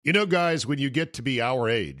You know, guys, when you get to be our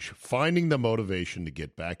age, finding the motivation to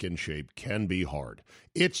get back in shape can be hard.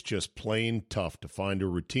 It's just plain tough to find a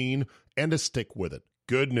routine and to stick with it.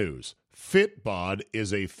 Good news. Fitbod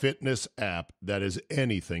is a fitness app that is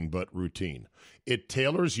anything but routine. It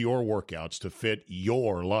tailors your workouts to fit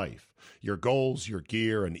your life, your goals, your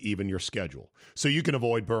gear, and even your schedule, so you can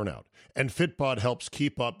avoid burnout. And Fitbod helps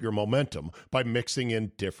keep up your momentum by mixing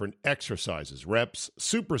in different exercises, reps,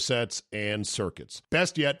 supersets, and circuits.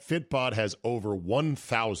 Best yet, Fitbod has over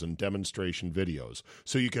 1,000 demonstration videos,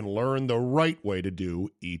 so you can learn the right way to do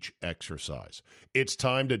each exercise. It's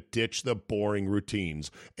time to ditch the boring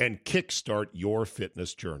routines and kickstart your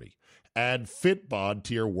fitness journey. Add Fitbod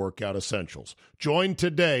to your workout essentials. Join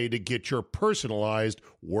today to get your personalized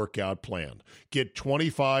workout plan. Get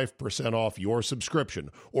 25% off your subscription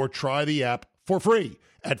or try the app for free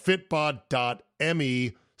at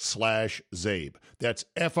fitbod.me/Zabe. That's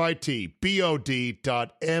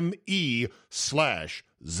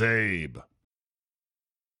fitbod.me/Zabe.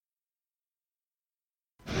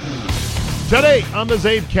 Today on the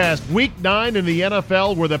Zabecast, Week 9 in the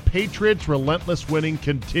NFL, where the Patriots' relentless winning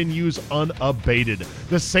continues unabated.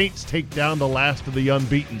 The Saints take down the last of the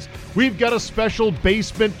unbeatens. We've got a special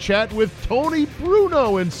basement chat with Tony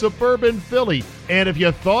Bruno in suburban Philly. And if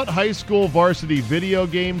you thought high school varsity video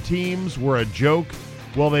game teams were a joke,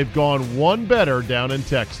 well, they've gone one better down in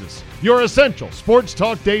Texas. Your essential sports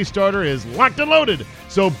talk day starter is locked and loaded.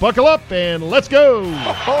 So buckle up and let's go. Here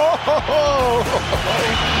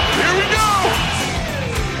we go.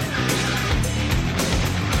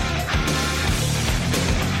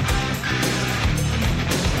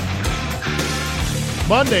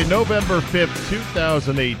 Monday, November 5th,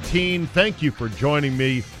 2018. Thank you for joining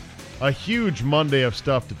me. A huge Monday of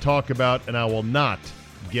stuff to talk about, and I will not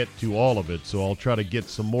get to all of it, so I'll try to get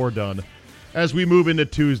some more done as we move into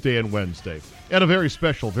Tuesday and Wednesday. And a very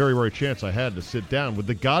special, very rare chance I had to sit down with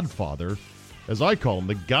the godfather, as I call him,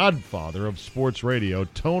 the godfather of sports radio,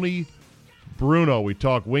 Tony Bruno. We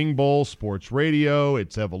talk Wing Bowl, sports radio,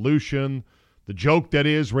 its evolution, the joke that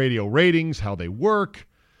is radio ratings, how they work,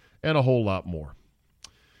 and a whole lot more.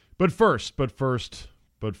 But first,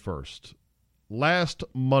 last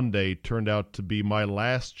Monday turned out to be my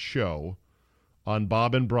last show on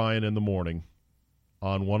Bob and Brian in the morning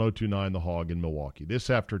on 102.9 The Hog in Milwaukee.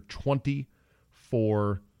 This after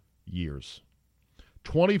 24 years.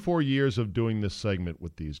 24 years of doing this segment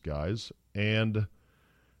with these guys, and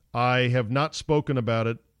I have not spoken about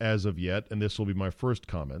it as of yet, and this will be my first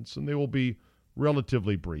comments, and they will be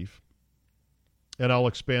relatively brief, and I'll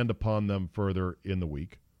expand upon them further in the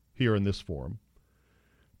week here in this forum.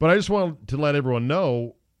 But I just want to let everyone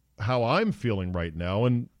know how I'm feeling right now,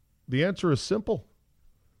 and the answer is simple.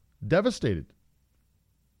 Devastated.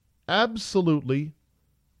 Absolutely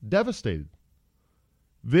devastated.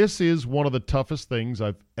 This is one of the toughest things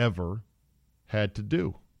I've ever had to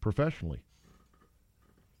do professionally.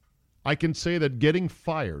 I can say that getting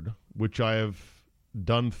fired, which I have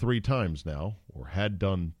done 3 times now, or had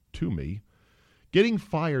done to me, getting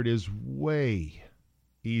fired is way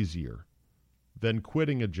easier than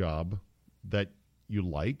quitting a job that you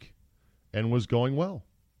like and was going well.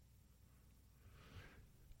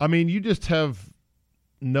 I mean, you just have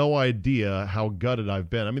no idea how gutted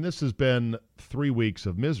I've been. I mean, this has been 3 weeks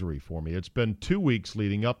of misery for me. It's been 2 weeks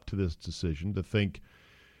leading up to this decision to think,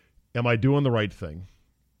 am I doing the right thing?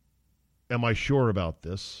 Am I sure about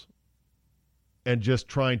this? And just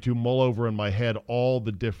trying to mull over in my head all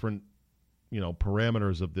the different,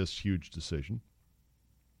 parameters of this huge decision.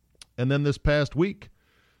 And then this past week,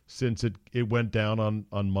 since it went down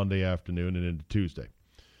on Monday afternoon and into Tuesday.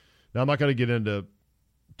 Now, I'm not going to get into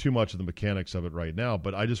too much of the mechanics of it right now,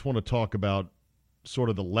 but I just want to talk about sort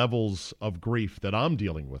of the levels of grief that I'm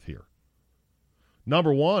dealing with here.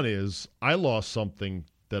 Number one is I lost something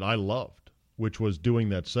that I loved, which was doing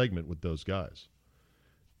that segment with those guys.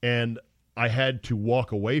 And I had to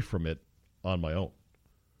walk away from it on my own.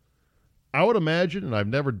 I would imagine, and I've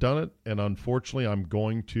never done it, and unfortunately I'm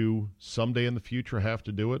going to someday in the future have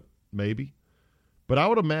to do it, maybe. But I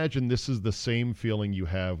would imagine this is the same feeling you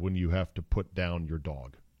have when you have to put down your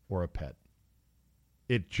dog or a pet.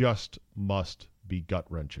 It just must be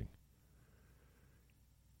gut-wrenching.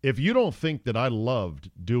 If you don't think that I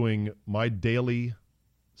loved doing my daily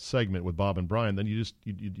segment with Bob and Brian, then you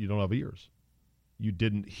don't have ears. You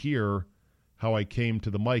didn't hear how I came to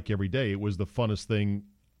the mic every day. It was the funnest thing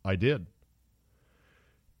I did.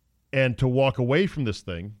 And to walk away from this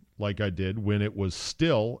thing like I did when it was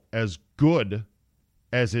still as good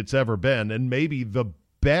as it's ever been, and maybe the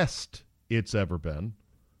best it's ever been,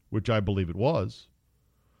 which I believe it was,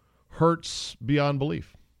 hurts beyond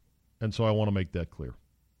belief. And so I want to make that clear.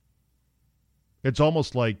 It's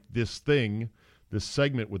almost like this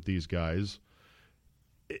segment with these guys,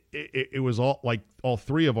 it was all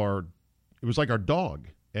three of it was like our dog.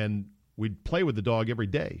 And we'd play with the dog every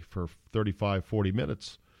day for 35, 40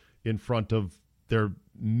 minutes in front of their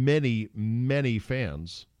many, many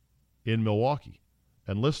fans in Milwaukee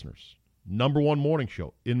and listeners. Number one morning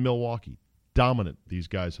show in Milwaukee. Dominant these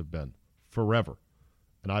guys have been forever.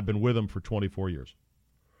 And I've been with them for 24 years.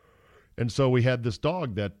 And so we had this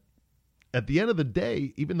dog that, at the end of the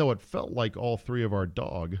day, even though it felt like all three of our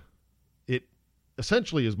dog, it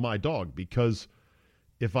essentially is my dog, because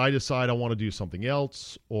if I decide I want to do something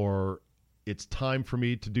else, or it's time for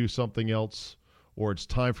me to do something else, or it's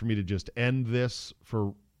time for me to just end this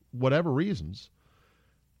for whatever reasons,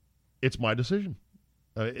 it's my decision.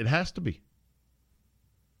 It has to be.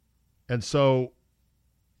 And so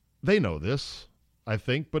they know this, I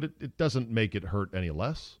think, but it doesn't make it hurt any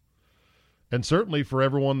less. And certainly for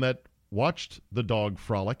everyone that watched the dog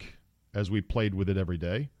frolic as we played with it every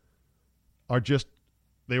day,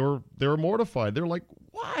 they were mortified. They're like,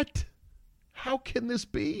 what? How can this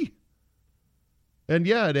be? And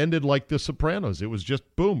yeah, it ended like The Sopranos. It was just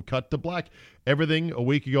boom, cut to black. Everything a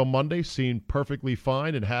week ago Monday seemed perfectly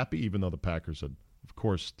fine and happy, even though the Packers had, of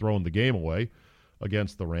course, thrown the game away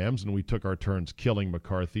against the Rams, and we took our turns killing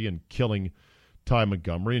McCarthy and killing Ty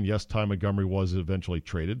Montgomery. And yes, Ty Montgomery was eventually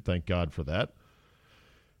traded. Thank God for that.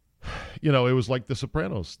 You know, it was like The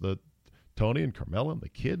Sopranos. Tony and Carmela and the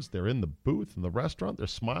kids, they're in the booth in the restaurant. They're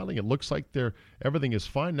smiling. It looks like everything is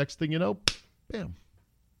fine. Next thing you know, bam.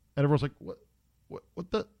 And everyone's like,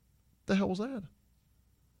 what the hell was that?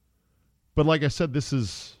 But like I said, this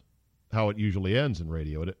is how it usually ends in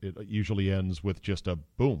radio. It usually ends with just a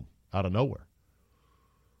boom out of nowhere.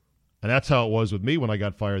 And that's how it was with me when I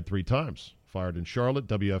got fired 3 times. Fired in Charlotte,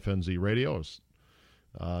 WFNZ Radio. It was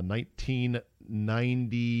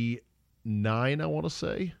 1999, I want to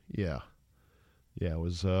say. Yeah, it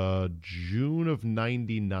was June of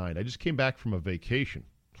 99. I just came back from a vacation.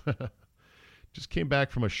 Just came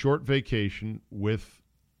back from a short vacation with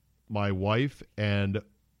my wife and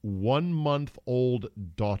 1-month-old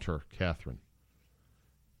daughter, Catherine,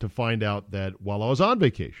 to find out that while I was on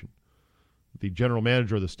vacation, the general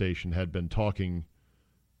manager of the station had been talking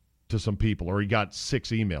to some people, or he got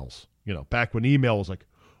 6 emails. You know, back when email was like,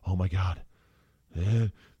 oh my God,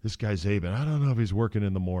 this guy Zabin, I don't know if he's working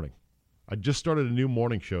in the morning. I just started a new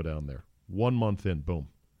morning show down there. 1 month in, boom.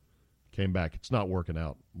 Came back. It's not working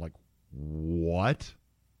out. I'm like, what?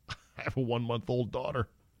 I have a 1-month-old daughter.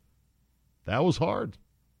 That was hard.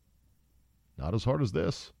 Not as hard as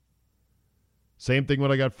this. Same thing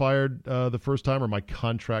when I got fired the first time, or my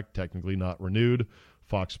contract technically not renewed.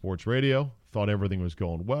 Fox Sports Radio. Thought everything was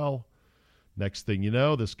going well. Next thing you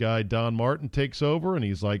know, this guy, Don Martin, takes over, and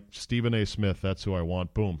he's like, Stephen A. Smith, that's who I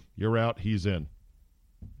want. Boom. You're out. He's in.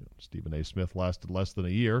 Stephen A. Smith lasted less than a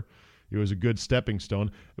year. It was a good stepping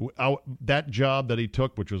stone. That job that he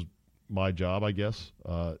took, which was my job, I guess,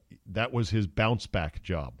 that was his bounce-back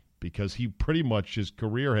job, because he pretty much, his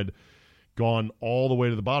career had gone all the way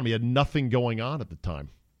to the bottom. He had nothing going on at the time.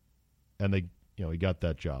 And he got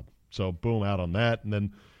that job. So, boom, out on that. And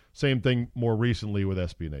then same thing more recently with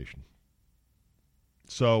SB Nation.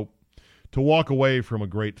 So, to walk away from a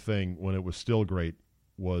great thing when it was still great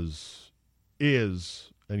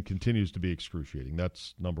is, and continues to be excruciating.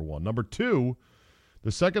 That's number one. Number two,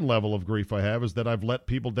 the second level of grief I have is that I've let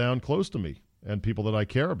people down close to me, and people that I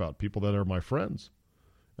care about, people that are my friends.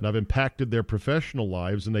 And I've impacted their professional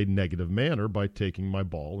lives in a negative manner by taking my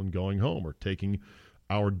ball and going home, or taking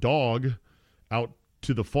our dog out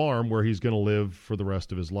to the farm where he's going to live for the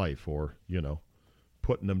rest of his life, or,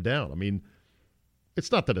 putting him down. I mean,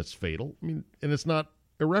 it's not that it's fatal. I mean, and it's not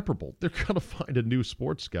irreparable. They're going to find a new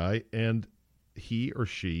sports guy, and he or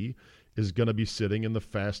she is going to be sitting in the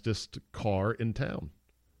fastest car in town.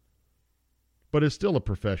 But it's still a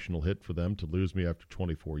professional hit for them to lose me after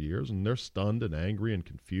 24 years, and they're stunned and angry and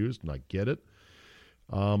confused, and I get it.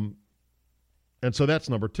 And so that's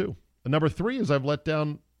number two. And number three is I've let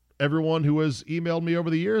down everyone who has emailed me over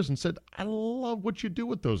the years and said, I love what you do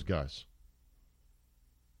with those guys.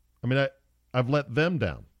 I mean, I've let them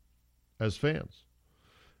down as fans.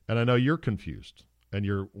 And I know you're confused, and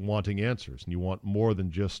you're wanting answers, and you want more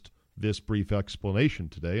than just this brief explanation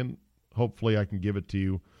today, and hopefully I can give it to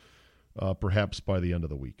you perhaps by the end of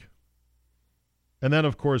the week. And then,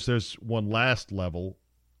 of course, there's one last level,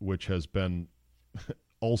 which has been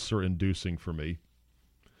ulcer-inducing for me.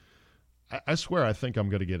 I swear I think I'm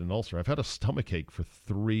going to get an ulcer. I've had a stomachache for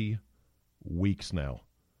 3 weeks now.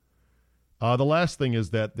 The last thing is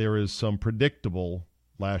that there is some predictable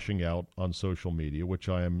lashing out on social media, which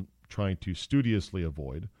I am trying to studiously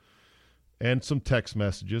avoid. and some text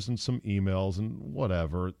messages and some emails and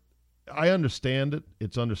whatever. I understand it.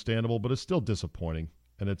 It's understandable, but it's still disappointing,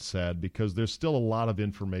 and it's sad because there's still a lot of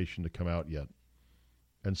information to come out yet.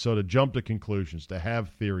 And so to jump to conclusions, to have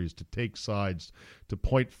theories, to take sides, to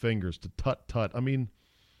point fingers, to tut-tut, I mean,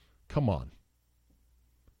 come on.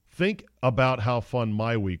 Think about how fun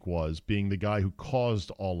my week was being the guy who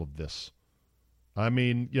caused all of this. I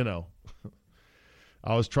mean,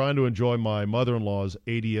 I was trying to enjoy my mother-in-law's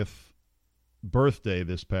 80th birthday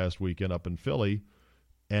this past weekend up in Philly,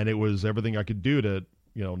 and it was everything I could do to,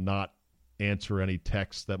 not answer any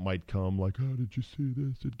texts that might come like, oh, did you see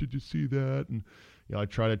this? Did you see that? And, I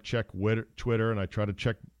try to check Twitter, and I try to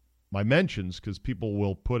check my mentions because people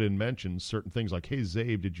will put in mentions certain things like, hey,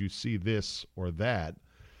 Zabe, did you see this or that?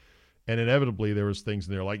 And inevitably there was things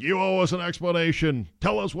in there like, you owe us an explanation.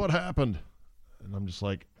 Tell us what happened. And I'm just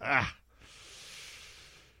like,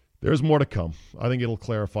 there's more to come. I think it'll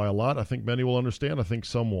clarify a lot. I think many will understand. I think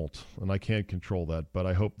some won't. And I can't control that. But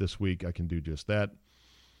I hope this week I can do just that.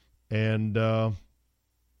 And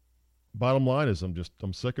bottom line is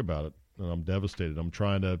I'm sick about it. And I'm devastated. I'm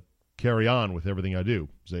trying to carry on with everything I do,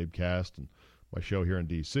 Zabecast and my show here in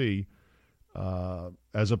D.C.,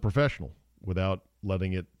 as a professional without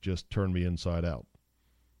letting it just turn me inside out.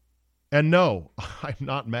 And no, I'm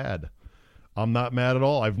not mad. I'm not mad at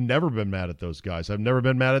all. I've never been mad at those guys. I've never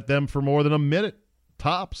been mad at them for more than a minute,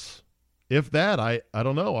 tops. If that, I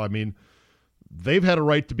don't know. I mean, they've had a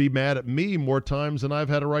right to be mad at me more times than I've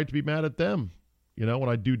had a right to be mad at them. When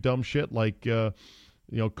I do dumb shit like,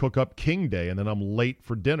 cook up King Day, and then I'm late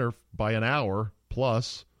for dinner by an hour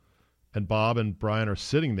plus, and Bob and Brian are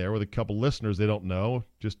sitting there with a couple listeners they don't know,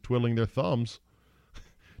 just twiddling their thumbs.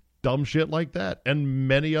 Dumb shit like that, and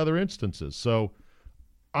many other instances. So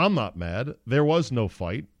I'm not mad. There was no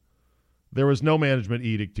fight. There was no management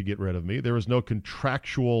edict to get rid of me. There was no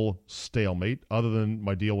contractual stalemate other than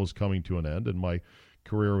my deal was coming to an end and my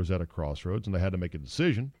career was at a crossroads and I had to make a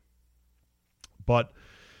decision. But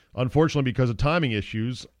unfortunately, because of timing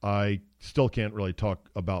issues, I still can't really talk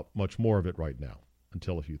about much more of it right now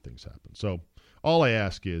until a few things happen. So all I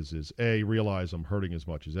ask is A, realize I'm hurting as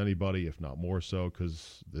much as anybody, if not more so,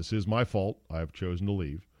 because this is my fault. I have chosen to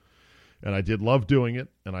leave. And I did love doing it,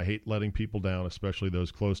 and I hate letting people down, especially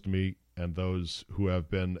those close to me and those who have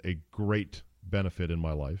been a great benefit in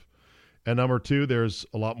my life. And number two, there's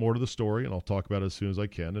a lot more to the story, and I'll talk about it as soon as I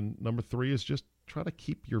can. And number three is just try to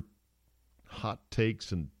keep your hot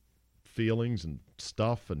takes and feelings and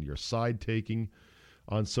stuff and your side taking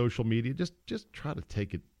on social media. Just try to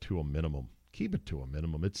take it to a minimum. Keep it to a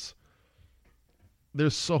minimum.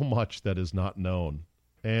 There's so much that is not known,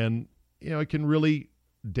 and it can really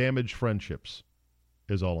damage friendships,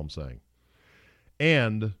 is all I'm saying.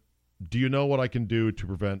 And do you know what I can do to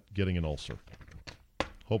prevent getting an ulcer?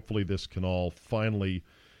 Hopefully this can all finally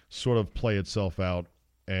sort of play itself out,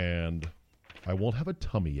 and I won't have a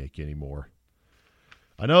tummy ache anymore.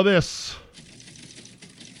 I know this.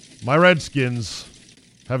 My Redskins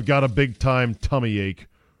have got a big-time tummy ache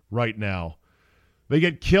right now. They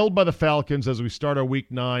get killed by the Falcons as we start our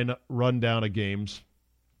Week 9 rundown of games.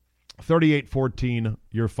 38-14,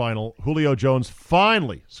 your final. Julio Jones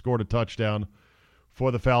finally scored a touchdown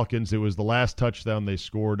for the Falcons. It was the last touchdown they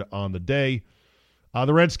scored on the day.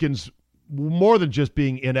 The Redskins, more than just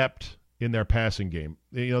being inept in their passing game,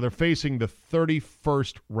 they're facing the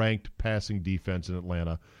 31st ranked passing defense in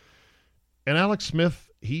Atlanta. And Alex Smith,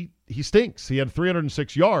 he stinks. He had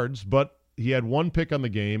 306 yards, but he had one pick on the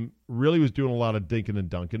game, really was doing a lot of dinking and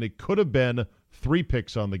dunking. It could have been 3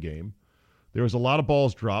 picks on the game. There was a lot of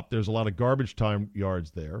balls dropped. There's a lot of garbage time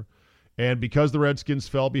yards there. And because the Redskins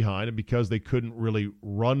fell behind and because they couldn't really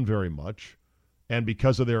run very much and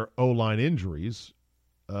because of their O-line injuries,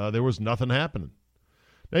 there was nothing happening.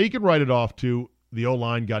 Now, you can write it off to the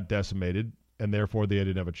O-line got decimated and therefore they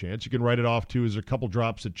didn't have a chance. You can write it off to is there a couple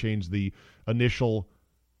drops that changed the initial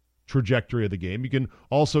trajectory of the game. You can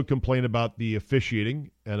also complain about the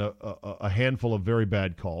officiating and a handful of very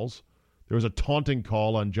bad calls. There was a taunting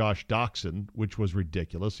call on Josh Doxson, which was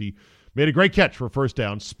ridiculous. He made a great catch for a first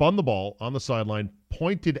down, spun the ball on the sideline,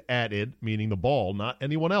 pointed at it, meaning the ball, not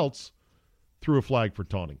anyone else, threw a flag for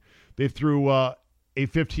taunting. They threw a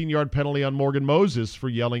 15-yard penalty on Morgan Moses for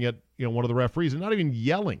yelling at one of the referees, and not even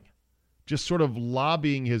yelling, just sort of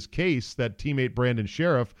lobbying his case that teammate Brandon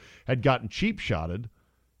Sheriff had gotten cheap-shotted,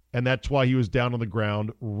 and that's why he was down on the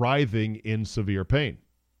ground writhing in severe pain.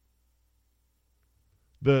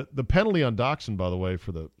 The penalty on Doxson, by the way,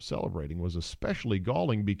 for the celebrating was especially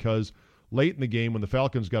galling because late in the game when the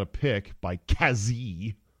Falcons got a pick by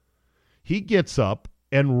Kazee, he gets up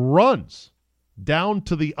and runs down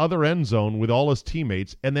to the other end zone with all his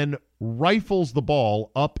teammates and then rifles the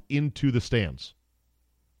ball up into the stands.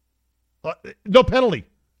 No penalty.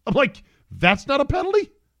 I'm like, that's not a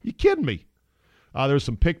penalty? You kidding me? There's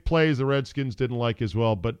some pick plays the Redskins didn't like as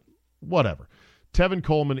well, but whatever. Tevin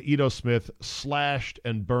Coleman, Ito Smith slashed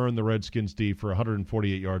and burned the Redskins D for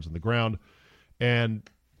 148 yards on the ground. And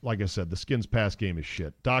like I said, the Skins pass game is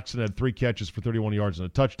shit. Doxson had 3 catches for 31 yards and a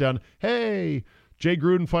touchdown. Hey, Jay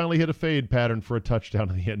Gruden finally hit a fade pattern for a touchdown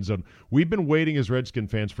in the end zone. We've been waiting as Redskin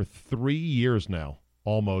fans for 3 years now,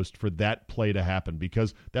 almost, for that play to happen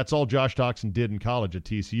because that's all Josh Doxson did in college at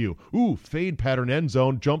TCU. Ooh, fade pattern end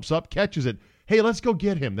zone, jumps up, catches it. Hey, let's go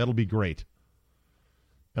get him. That'll be great.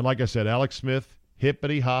 And like I said, Alex Smith,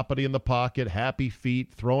 hippity-hoppity in the pocket, happy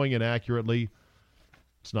feet, throwing inaccurately.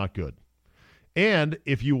 It's not good. And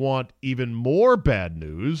if you want even more bad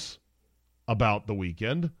news about the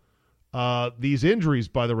weekend, these injuries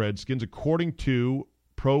by the Redskins, according to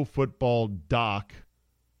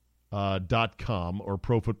ProFootballDoc.com or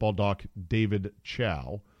Pro Football Doc David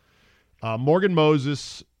Chow, Morgan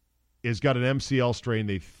Moses has got an MCL strain.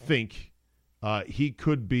 They think he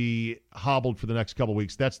could be hobbled for the next couple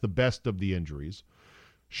weeks. That's the best of the injuries.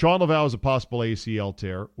 Sean Laval has a possible ACL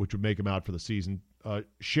tear, which would make him out for the season.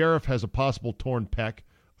 Sheriff has a possible torn pec,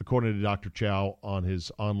 according to Dr. Chow on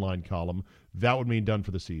his online column. That would mean done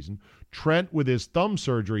for the season. Trent, with his thumb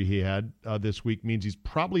surgery he had this week, means he's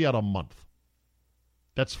probably out a month.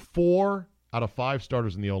 That's 4 out of 5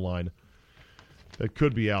 starters in the O-line that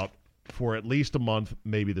could be out for at least a month,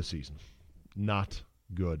 maybe the season. Not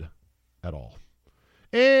good at all.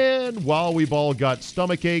 And while we've all got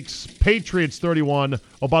stomach aches, Patriots 31.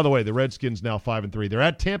 Oh, by the way, the Redskins now 5-3. They're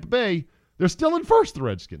at Tampa Bay. They're still in first, the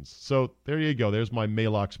Redskins. So there you go. There's my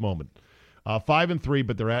Maalox moment. 5-3,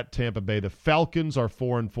 but they're at Tampa Bay. The Falcons are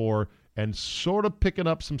 4-4 and sort of picking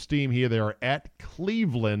up some steam here. They are at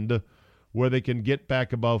Cleveland, where they can get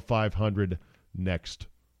back above 500 next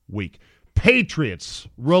week. Patriots,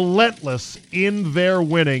 relentless in their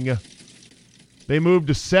winning. They moved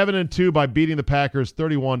to 7-2 by beating the Packers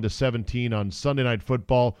 31-17 on Sunday Night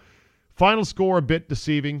Football. Final score a bit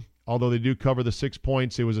deceiving, although they do cover the 6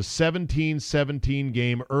 points. It was a 17-17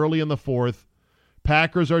 game early in the fourth.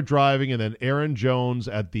 Packers are driving, and then Aaron Jones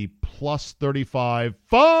at the plus 35.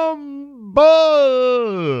 Fumble!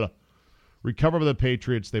 Recover for the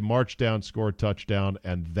Patriots. They march down, score a touchdown,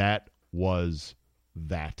 and that was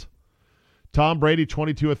that. Tom Brady,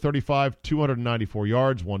 22 of 35, 294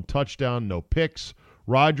 yards, 1 touchdown, no picks.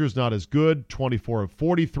 Rodgers, not as good, 24 of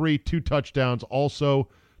 43, 2 touchdowns, also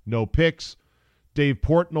no picks. Dave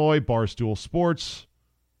Portnoy, Barstool Sports,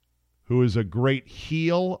 who is a great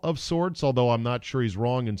heel of sorts, although I'm not sure he's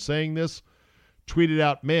wrong in saying this, tweeted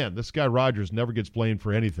out, man, this guy Rodgers never gets blamed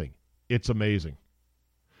for anything. It's amazing.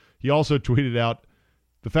 He also tweeted out,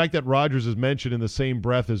 the fact that Rodgers is mentioned in the same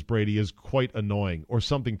breath as Brady is quite annoying, or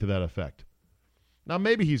something to that effect. Now,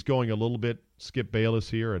 maybe he's going a little bit Skip Bayless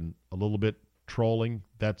here and a little bit trolling.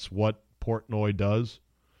 That's what Portnoy does.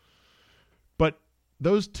 But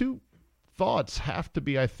those two thoughts have to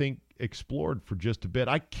be, I think, explored for just a bit.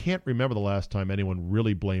 I can't remember the last time anyone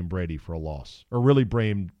really blamed Brady for a loss or really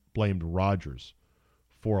blamed Rodgers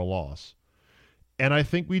for a loss. And I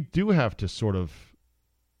think we do have to sort of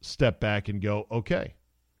step back and go, okay,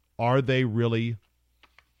 are they really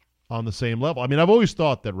on the same level? I mean, I've always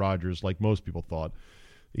thought that Rodgers, like most people thought,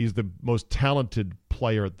 he's the most talented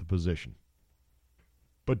player at the position.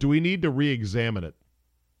 But do we need to re-examine it?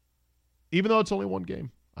 Even though it's only one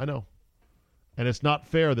game, I know. And it's not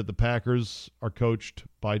fair that the Packers are coached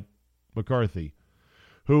by McCarthy,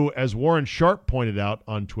 who, as Warren Sharp pointed out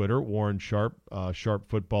on Twitter, Warren Sharp, Sharp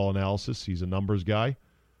Football Analysis, he's a numbers guy.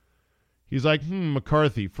 He's like,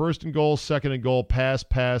 McCarthy, 1st and goal, 2nd and goal,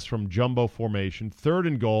 pass from jumbo formation, 3rd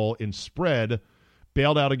and goal in spread,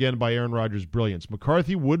 bailed out again by Aaron Rodgers' brilliance.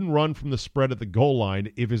 McCarthy wouldn't run from the spread at the goal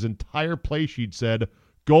line if his entire play sheet said,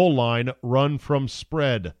 goal line, run from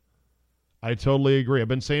spread. I totally agree. I've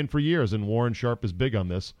been saying for years, and Warren Sharp is big on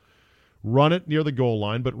this, run it near the goal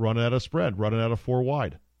line, but run it out of spread, run it out of 4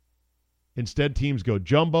 wide. Instead, teams go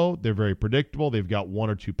jumbo. They're very predictable. They've got 1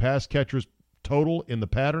 or 2 pass catchers total in the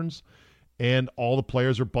patterns, and all the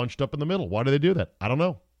players are bunched up in the middle. Why do they do that? I don't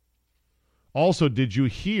know. Also, did you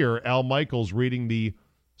hear Al Michaels reading the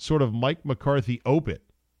sort of Mike McCarthy obit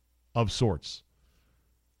of sorts?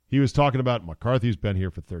 He was talking about McCarthy's been here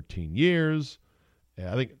for 13 years.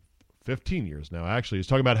 I think 15 years now, actually. He was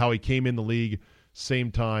talking about how he came in the league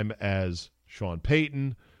same time as Sean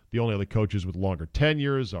Payton. The only other coaches with longer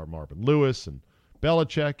tenures are Marvin Lewis and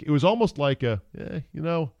Belichick. It was almost like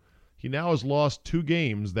he now has lost 2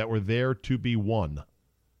 games that were there to be won.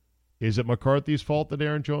 Is it McCarthy's fault that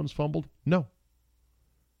Aaron Jones fumbled? No.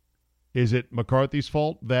 Is it McCarthy's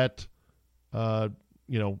fault that, Montgomery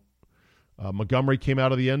came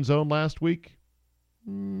out of the end zone last week?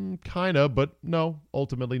 Kind of, but no.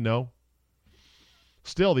 Ultimately, no.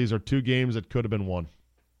 Still, these are two games that could have been won.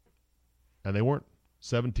 And they weren't.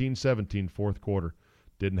 17-17, fourth quarter.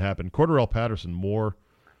 Didn't happen. Cordarrelle Patterson, more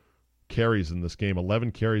carries in this game.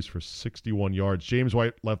 11 carries for 61 yards. James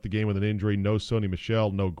White left the game with an injury. No Sony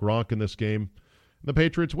Michel, no Gronk in this game. And the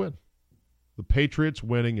Patriots win. The Patriots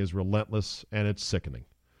winning is relentless, and it's sickening.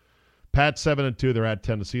 Pats 7-2. They're at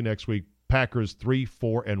Tennessee next week. Packers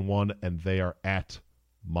 3-4-1, and they are at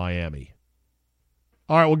Miami.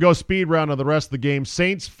 All right, we'll go speed round on the rest of the game.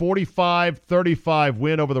 Saints 45-35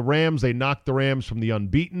 win over the Rams. They knocked the Rams from the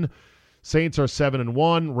unbeaten. Saints are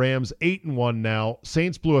 7-1. Rams 8-1 now.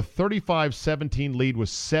 Saints blew a 35-17 lead with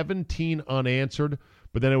 17 unanswered,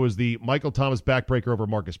 but then it was the Michael Thomas backbreaker over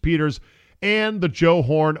Marcus Peters and the Joe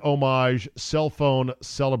Horn homage cell phone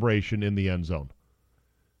celebration in the end zone.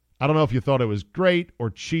 I don't know if you thought it was great or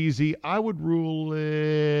cheesy. I would rule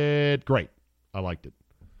it great. I liked it.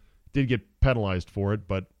 Did get penalized for it,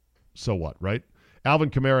 but so what, right? Alvin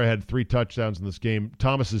Kamara had 3 touchdowns in this game.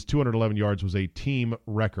 Thomas's 211 yards was a team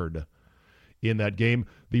record in that game.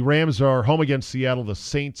 The Rams are home against Seattle. The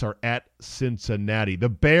Saints are at Cincinnati. The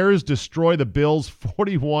Bears destroy the Bills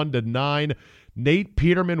 41-9. Nate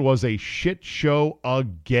Peterman was a shit show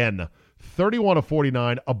again.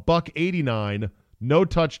 31-49, a $189, no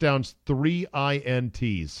touchdowns, 3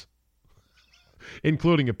 INTs,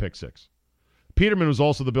 including a pick six. Peterman was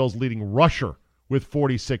also the Bills' leading rusher with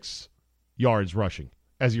 46 yards rushing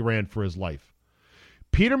as he ran for his life.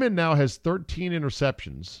 Peterman now has 13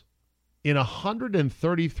 interceptions in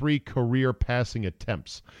 133 career passing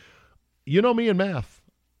attempts. You know me and math.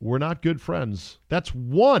 We're not good friends. That's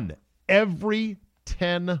 1 every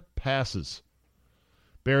 10 passes.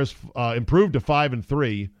 Bears improved to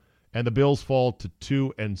 5-3, and the Bills fall to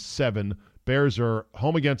 2-7. Bears are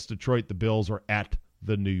home against Detroit. The Bills are at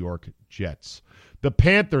the New York Jets. The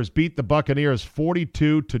Panthers beat the Buccaneers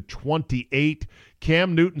 42-28.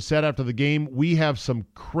 Cam Newton said after the game, "We have some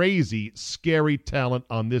crazy, scary talent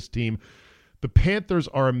on this team." The Panthers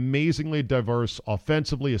are amazingly diverse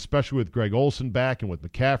offensively, especially with Greg Olsen back and with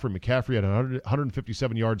McCaffrey. McCaffrey had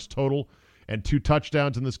 157 yards total and 2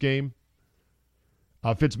 touchdowns in this game.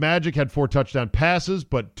 Fitzmagic had 4 touchdown passes,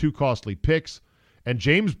 but 2 costly picks. And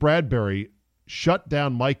James Bradbury shut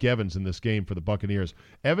down Mike Evans in this game for the Buccaneers.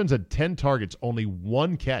 Evans had 10 targets, only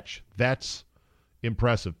 1 catch. That's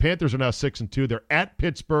impressive. Panthers are now 6-2. They're at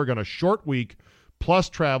Pittsburgh on a short week, plus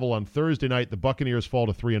travel on Thursday night. The Buccaneers fall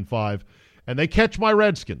to 3-5, and they catch my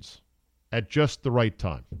Redskins at just the right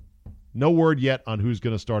time. No word yet on who's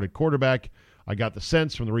going to start at quarterback. I got the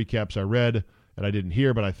sense from the recaps I read, and I didn't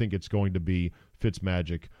hear, but I think it's going to be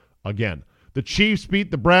Fitzmagic again. The Chiefs beat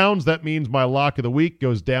the Browns. That means my lock of the week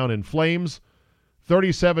goes down in flames.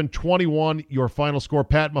 37-21, your final score.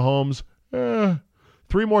 Pat Mahomes,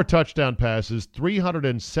 3 more touchdown passes,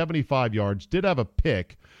 375 yards. Did have a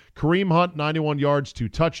pick. Kareem Hunt, 91 yards, 2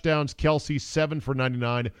 touchdowns. Kelsey, 7 for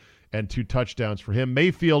 99, and 2 touchdowns for him.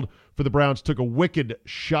 Mayfield, for the Browns, took a wicked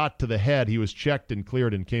shot to the head. He was checked and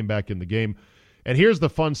cleared and came back in the game. And here's the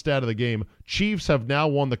fun stat of the game. Chiefs have now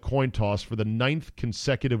won the coin toss for the 9th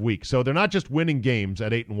consecutive week. So they're not just winning games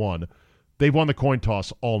at 8-1. They've won the coin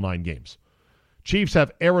toss all 9 games. Chiefs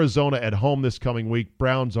have Arizona at home this coming week.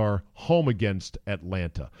 Browns are home against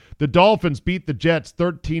Atlanta. The Dolphins beat the Jets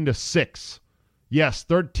 13-6. Yes,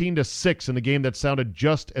 13-6 in a game that sounded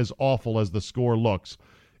just as awful as the score looks,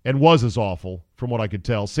 and was as awful from what I could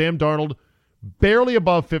tell. Sam Darnold, barely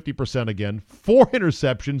above 50% again. 4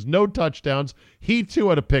 interceptions, no touchdowns. He too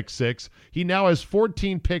had a pick 6. He now has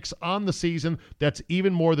 14 picks on the season. That's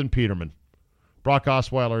even more than Peterman. Brock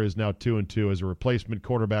Osweiler is now 2-2 as a replacement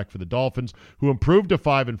quarterback for the Dolphins, who improved to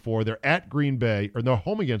 5-4. They're at Green Bay, or they're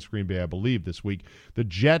home against Green Bay, I believe, this week. The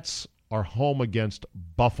Jets are home against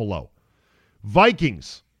Buffalo.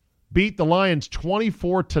 Vikings beat the Lions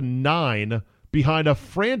 24-9 behind a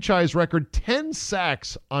franchise record 10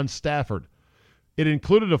 sacks on Stafford. It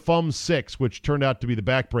included a fumble 6, which turned out to be the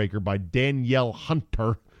backbreaker by Danielle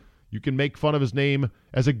Hunter. You can make fun of his name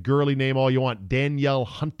as a girly name all you want, Danielle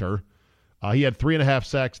Hunter. He had 3.5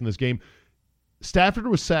 sacks in this game. Stafford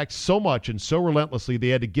was sacked so much and so relentlessly, they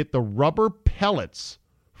had to get the rubber pellets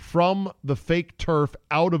from the fake turf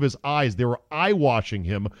out of his eyes. They were eye-washing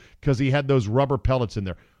him because he had those rubber pellets in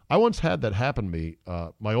there. I once had that happen to me.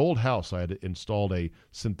 My old house, I had installed a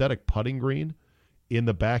synthetic putting green in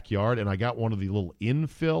the backyard, and I got one of the little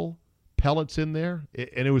infill pellets in there,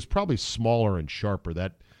 and it was probably smaller and sharper.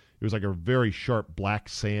 That It was like a very sharp black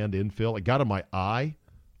sand infill. It got in my eye.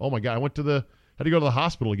 Oh, my God. I had to go to the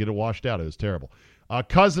hospital to get it washed out. It was terrible.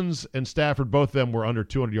 Cousins and Stafford, both of them were under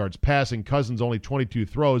 200 yards passing. Cousins only 22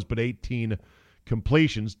 throws, but 18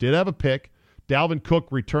 completions. Did have a pick. Dalvin Cook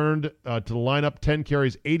returned to the lineup, 10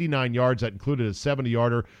 carries, 89 yards. That included a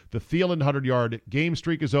 70-yarder. The Thielen 100-yard game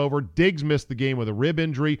streak is over. Diggs missed the game with a rib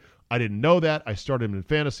injury. I didn't know that. I started him in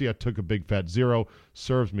fantasy. I took a big fat 0.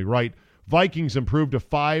 Serves me right. Vikings improved to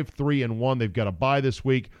 5-3-1. They've got a bye this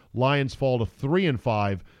week. Lions fall to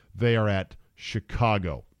 3-5. They are at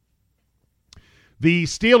Chicago. The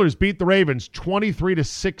Steelers beat the Ravens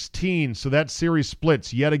 23-16, so that series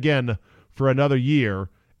splits yet again for another year.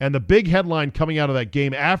 And the big headline coming out of that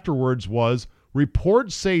game afterwards was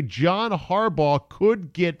reports say John Harbaugh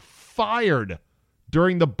could get fired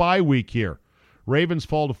during the bye week here. Ravens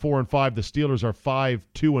fall to 4-5. The Steelers are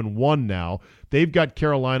 5-2-1 now. They've got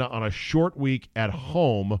Carolina on a short week at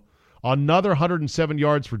home. Another 107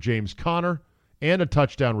 yards for James Conner and a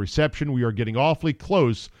touchdown reception. We are getting awfully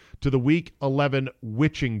close to the Week 11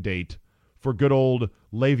 witching date for good old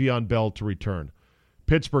Le'Veon Bell to return.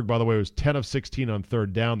 Pittsburgh, by the way, was 10 of 16 on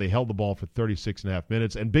third down. They held the ball for 36 and a half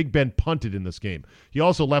minutes, and Big Ben punted in this game. He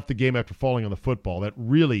also left the game after falling on the football. That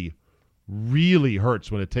really, really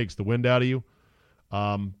hurts when it takes the wind out of you.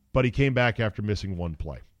 But he came back after missing one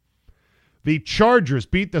play. The Chargers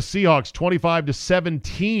beat the Seahawks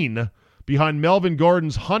 25-17 behind Melvin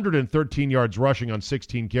Gordon's 113 yards rushing on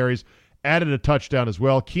 16 carries. Added a touchdown as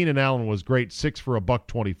well. Keenan Allen was great, 6 for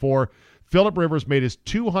 $124. Phillip Rivers made his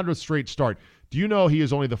 200th straight start. Do you know he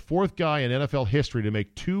is only the 4th guy in NFL history to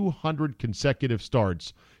make 200 consecutive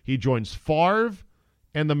starts? He joins Favre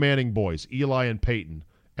and the Manning boys, Eli and Peyton,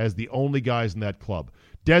 as the only guys in that club.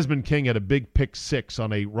 Desmond King had a big pick 6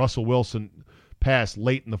 on a Russell Wilson pass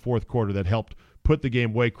late in the fourth quarter that helped put the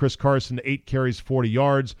game away. Chris Carson, 8 carries, 40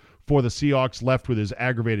 yards for the Seahawks, left with his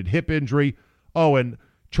aggravated hip injury. Oh, and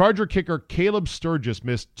Charger kicker Caleb Sturgis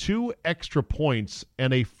missed 2 extra points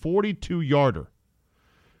and a 42-yarder.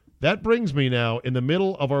 That brings me now, in the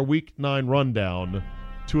middle of our Week 9 rundown,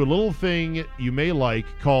 to a little thing you may like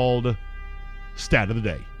called Stat of the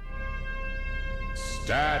Day.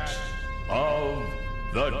 Stat of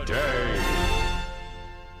the Day.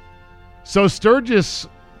 So Sturgis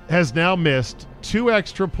has now missed 2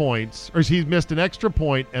 extra points, or he's missed an extra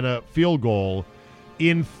point and a field goal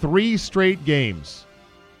in 3 straight games.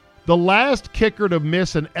 The last kicker to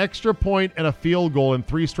miss an extra point and a field goal in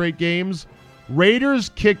 3 straight games, Raiders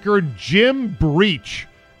kicker Jim Breach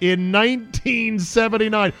in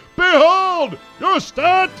 1979. Behold, your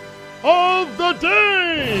stat of the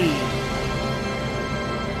day!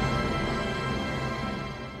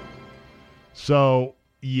 So,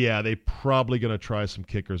 yeah, they probably going to try some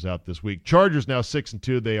kickers out this week. Chargers now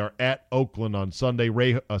 6-2. They are at Oakland on Sunday.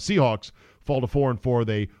 Seahawks fall to 4-4.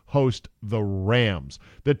 They host the Rams.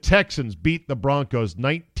 The Texans beat the Broncos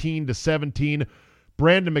 19-17.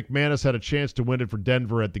 Brandon McManus had a chance to win it for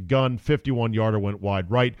Denver at the gun. 51-yarder went wide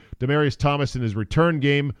right. Demaryius Thomas in his return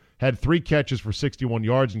game had 3 catches for 61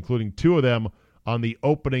 yards, including 2 of them on the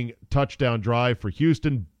opening touchdown drive for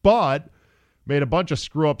Houston, but made a bunch of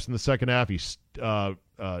screw-ups in the second half. He had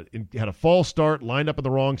a false start, lined up in the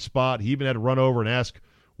wrong spot. He even had to run over and ask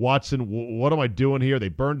Watson, what am I doing here? They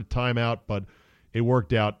burned a timeout, but it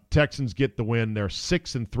worked out. Texans get the win. They're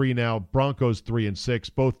 6-3 now. Broncos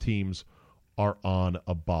 3-6. Both teams are on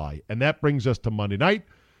a bye. And that brings us to Monday night.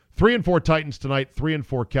 3-4 Titans tonight,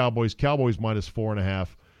 3-4 Cowboys. Cowboys minus 4.5.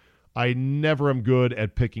 I never am good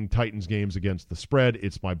at picking Titans games against the spread.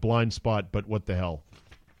 It's my blind spot, but what the hell?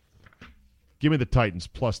 Give me the Titans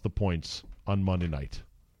plus the points on Monday night.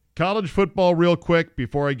 College football real quick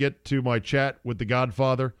before I get to my chat with the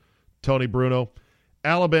Godfather, Tony Bruno.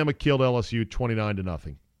 Alabama killed LSU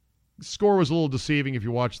 29-0. The score was a little deceiving if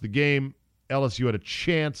you watched the game. LSU had a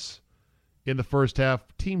chance in the first half.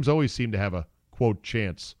 Teams always seem to have a, quote,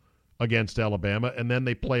 chance against Alabama, and then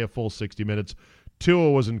they play a full 60 minutes.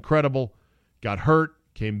 Tua was incredible, got hurt,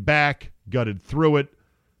 came back, gutted through it.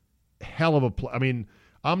 Hell of a play. I mean,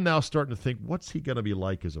 I'm now starting to think, what's he going to be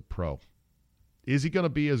like as a pro? Is he going to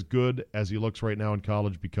be as good as he looks right now in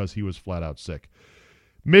college because he was flat out sick?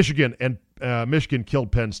 Michigan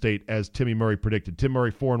killed Penn State as Timmy Murray predicted. Tim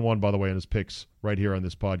Murray 4-1, by the way, in his picks right here on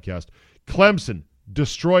this podcast. Clemson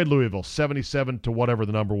destroyed Louisville 77 to whatever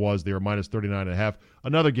the number was. They were minus 39.5.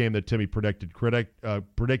 Another game that Timmy predicted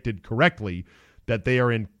correctly, that they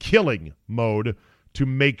are in killing mode to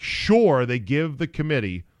make sure they give the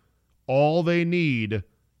committee all they need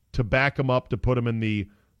to back them up to put them in the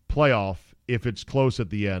playoff if it's close at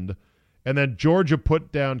the end. And then Georgia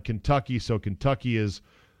put down Kentucky, so Kentucky is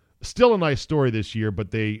still a nice story this year,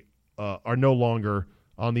 but they are no longer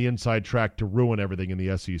on the inside track to ruin everything in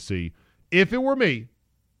the SEC. If it were me,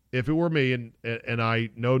 and I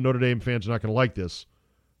know Notre Dame fans are not going to like this,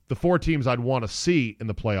 the 4 teams I'd want to see in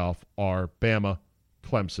the playoff are Bama,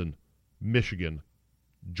 Clemson, Michigan,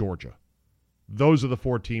 Georgia. Those are the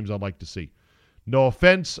 4 teams I'd like to see. No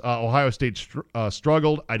offense, Ohio State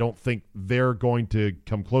struggled. I don't think they're going to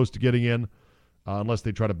come close to getting in unless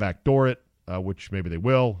they try to backdoor it, which maybe they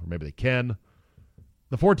will or maybe they can.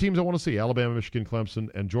 The 4 teams I want to see, Alabama, Michigan, Clemson,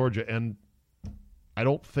 and Georgia. And I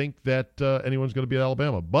don't think that anyone's going to beat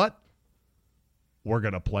Alabama. But we're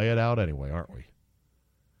going to play it out anyway, aren't we?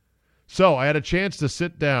 So I had a chance to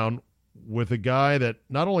sit down with a guy that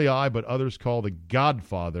not only I but others call the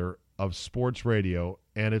godfather of sports radio,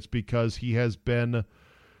 and it's because he has been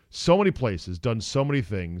so many places, done so many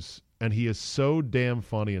things, and he is so damn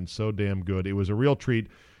funny and so damn good. It was a real treat.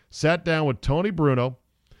 Sat down with Tony Bruno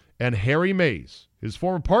and Harry Mays, his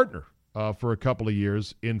former partner for a couple of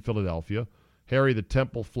years in Philadelphia. Harry, the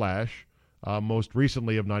Temple Flash, most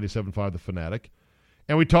recently of 97.5 The Fanatic.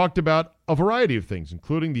 And we talked about a variety of things,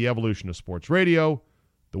 including the evolution of sports radio,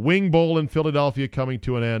 the Wing Bowl in Philadelphia coming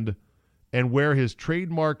to an end, and where his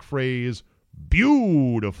trademark phrase,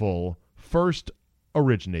 beautiful, first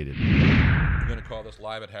originated. You going to call this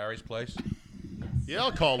live at Harry's place? Yeah,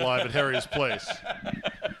 I'll call live at Harry's place.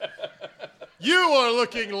 You are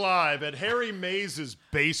looking live at Harry Mays'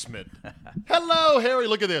 basement. Hello, Harry.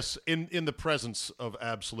 Look at this. In the presence of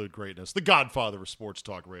absolute greatness. The godfather of sports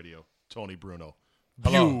talk radio, Tony Bruno.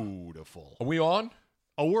 Hello. Beautiful. Are we on?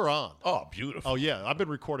 Oh, we're on. Oh, beautiful. Oh, yeah. I've been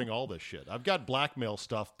recording all this shit. I've got blackmail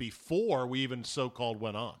stuff before we even so-called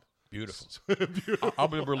went on. Beautiful. I'll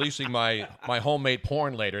be releasing my homemade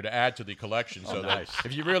porn later to add to the collection. So nice. that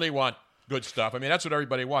if you really want good stuff, I mean, that's what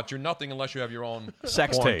everybody wants. You're nothing unless you have your own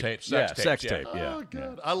Sex porn tape. Sex Sex tape. tape. Yeah. Oh,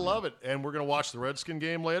 God. I love it. And we're going to watch the Redskin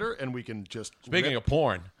game later, and we can just... Speaking of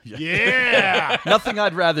porn, Yeah! Nothing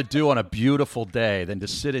I'd rather do on a beautiful day than to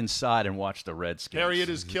sit inside and watch the Redskins. Harry, it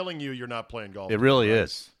is killing you. You're not playing golf. It really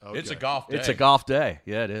is. Okay. it's a golf day. It's a golf day.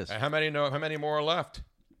 Yeah, it is. How many more are left?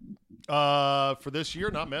 For this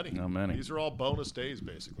year, not many. Not many. These are all bonus days,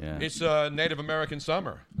 basically. Yeah. It's Native American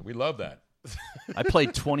summer. We love that. I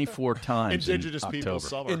played 24 times Indigenous in people's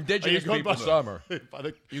October. summer. Indigenous Are you going people's by summer. by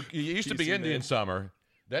the You used to be PC Indian name? summer,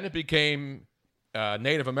 then it became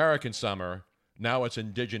Native American summer. Now it's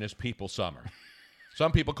Indigenous people summer.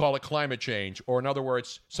 Some people call it climate change, or in other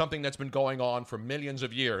words, something that's been going on for millions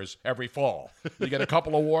of years every fall. You get a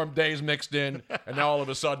couple of warm days mixed in, and now all of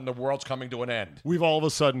a sudden the world's coming to an end. We've all of a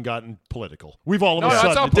sudden gotten political. We've all of No, a that's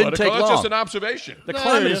sudden... not it didn't political. take That's just long. an observation. The No,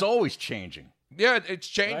 climate yeah. is always changing. Yeah, it's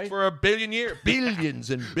changed Right? for a billion years. Billions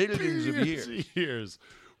and billions of years. years.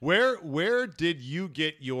 Where did you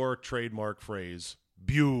get your trademark phrase,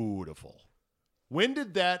 beautiful? When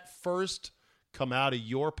did that first come out of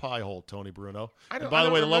your pie hole, Tony Bruno? And by I the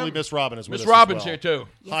don't way, the lovely remember. Miss Robin is with Miss us Robin's as well. here, too.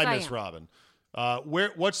 Yes, Hi, I Miss am. Robin.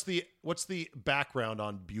 What's the background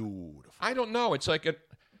on beautiful? I don't know. It's like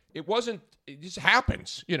it wasn't. It just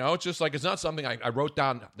happens. You know, it's just like it's not something I wrote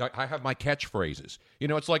down. I have my catchphrases. You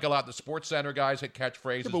know, it's like a lot of the Sports Center guys had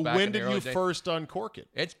catchphrases. Yeah, but back when in the did early you days. first uncork it?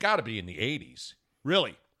 It's got to be in the 80s.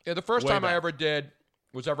 Really? Yeah, the first Way time I back. ever did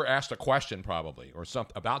was ever asked a question probably or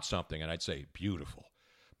something about something, and I'd say beautiful,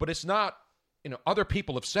 but it's not. You know, other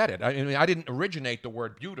people have said it. I mean, I didn't originate the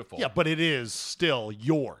word beautiful. Yeah, but it is still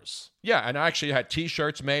yours. Yeah, and I actually had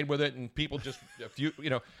T-shirts made with it, and people just a few,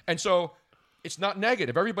 you know, and so it's not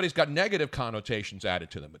negative. Everybody's got negative connotations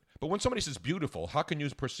added to them. But when somebody says beautiful, how can you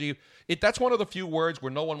perceive it? That's one of the few words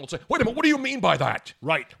where no one will say, "Wait a minute, what do you mean by that?"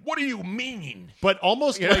 Right. What do you mean? But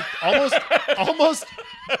almost like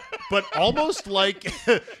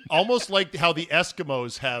almost like how the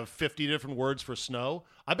Eskimos have 50 different words for snow.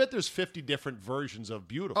 I bet there's 50 different versions of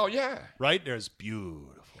beautiful. Oh yeah. Right? There's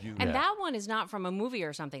beautiful. And that one is not from a movie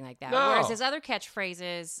or something like that. No. Whereas his other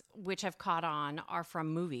catchphrases, which have caught on, are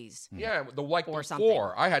from movies. Yeah, the like Or the something.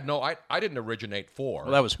 four. I had no. I didn't originate four.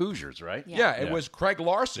 Well, that was Hoosiers, right? Yeah. Yeah, it was Craig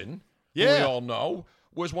Larson, who Yeah. we all know,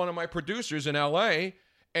 was one of my producers in L.A.,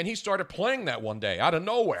 and he started playing that one day out of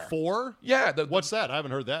nowhere. 4? Yeah, What's that? I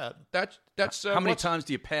haven't heard that. that's How many what's- times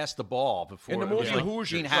do you pass the ball before? In the movie it was like Hoosiers,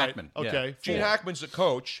 Gene right. Hackman. Yeah. Okay. Gene 4. Hackman's the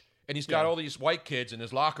coach, and he's got all these white kids in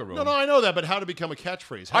his locker room. No, I know that, but how to become a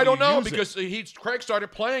catchphrase? How I do don't you know use it? because Craig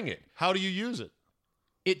started playing it. How do you use it?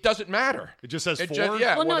 It doesn't matter. It just says It 4? just-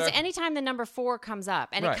 yeah. Well, no, whether- it's anytime the number 4 comes up.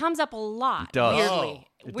 And Right. it comes up a lot. It does. Weirdly.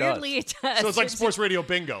 Oh, it Weirdly, it does. So it's like sports radio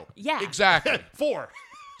bingo. Yeah. Exactly. 4.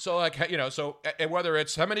 So, like, you know, so whether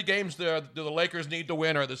it's how many games do the Lakers need to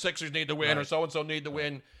win, or the Sixers need to win, or so and so need to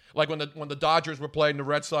win, like when the Dodgers were playing the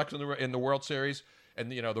Red Sox in the World Series,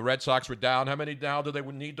 and the Red Sox were down. How many now do they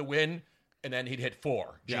would need to win? And then he'd hit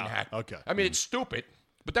 4. Gene Hackman. Okay. I mean, it's stupid,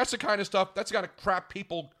 but that's the kind of stuff. That's the kind of crap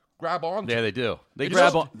people grab onto. Yeah, they do. They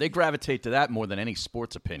gravitate to that more than any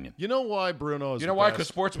sports opinion. You know why Bruno is? You know why? Because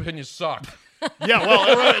sports opinions suck. Yeah,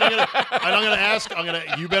 well, right, I'm gonna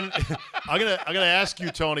ask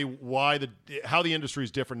you, Tony, how the industry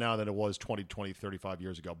is different now than it was 20, 35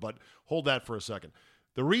 years ago. But hold that for a second.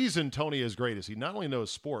 The reason Tony is great is he not only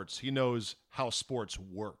knows sports, he knows how sports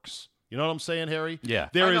works. You know what I'm saying, Harry? Yeah.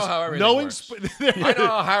 I know how everything works. I know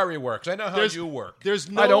how Harry works. I know how you work.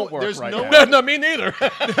 I don't work right now. No, me neither.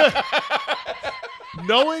 We're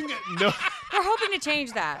hoping to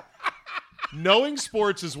change that. Knowing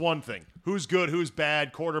sports is one thing. Who's good, who's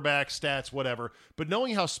bad, quarterback, stats, whatever. But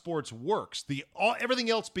knowing how sports works, everything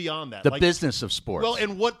else beyond that. The business of sports. Well,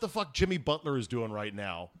 and what the fuck Jimmy Butler is doing right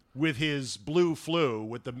now with his blue flu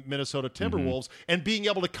with the Minnesota Timberwolves and being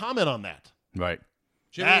able to comment on that. Right.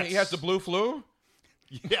 Jimmy, he has the blue flu?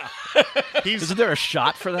 Yeah. Isn't there a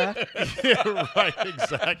shot for that? Yeah, right,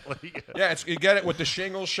 exactly. Yeah, you get it with the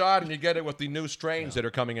shingle shot, and you get it with the new strains that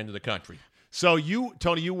are coming into the country. So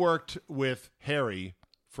Tony, you worked with Harry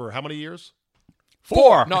for how many years?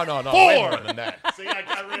 4. No. 4. Way more than that. See, I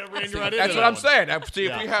ran you right into That's what I'm saying. See,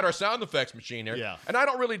 if we had our sound effects machine here, and I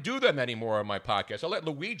don't really do them anymore on my podcast. I let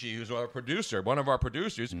Luigi, who's our producer, one of our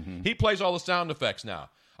producers, he plays all the sound effects now.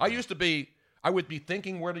 I would be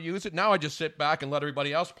thinking where to use it. Now I just sit back and let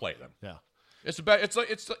everybody else play them. Yeah,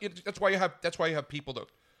 that's why you have people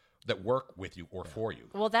that work with you or for you.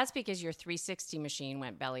 Well, that's because your 360 machine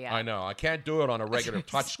went belly up. I know. I can't do it on a regular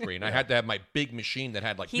touchscreen. I had to have my big machine that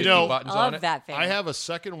had like 50 He buttons on loved it. that thing. I have a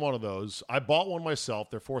second one of those. I bought one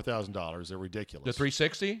myself. They're $4,000. They're ridiculous. The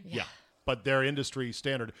 360? Yeah, but they're industry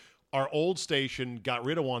standard. Our old station got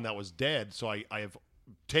rid of one that was dead, so I have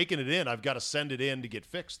taken it in. I've got to send it in to get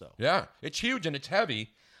fixed, though. Yeah. It's huge and it's heavy,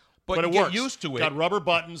 but it you get works. used to it. Got rubber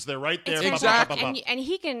buttons. They're right there. Exactly. And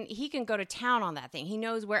he can go to town on that thing. He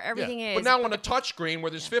knows where everything is. But now on a touchscreen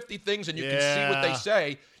where there's 50 things and you can see what they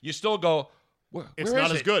say, you still go, it's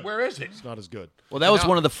not as good. Where is it? It's not as good. Well, that was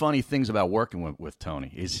one of the funny things about working with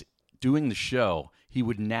Tony is doing the show. He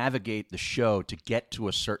would navigate the show to get to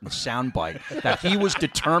a certain soundbite that he was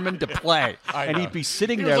determined to play, and he'd be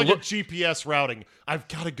sitting It there. was like a GPS routing. I've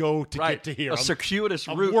got to go to get to here. A circuitous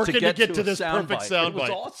I'm route working to get to this perfect soundbite. It was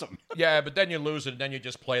awesome. Yeah, but then you lose it, and then you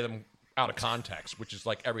just play them out of context, which is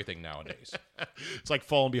like everything nowadays. It's like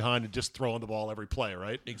falling behind and just throwing the ball every play,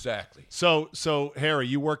 right? Exactly. So Harry,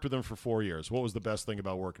 you worked with him for 4 years. What was the best thing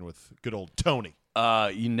about working with good old Tony?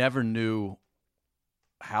 You never knew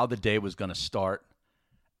how the day was going to start,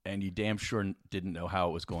 and you damn sure didn't know how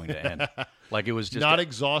it was going to end. Like it was just not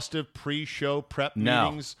exhaustive pre-show prep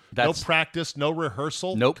meetings, no practice, no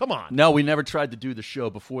rehearsal. Nope. Come on. No, we never tried to do the show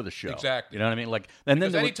before the show. Exactly. You know what I mean? Like, and then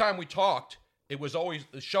because anytime we talked, it was always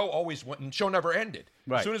the show always went, and the show never ended.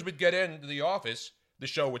 Right. As soon as we'd get into the office, the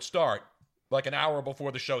show would start. Like an hour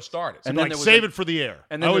before the show started. And then save it for the air.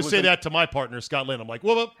 And I always say that to my partner, Scott Lynn. I'm like,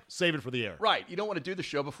 whoop, save it for the air. Right. You don't want to do the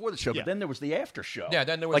show before the show, but then there was the after show. Yeah,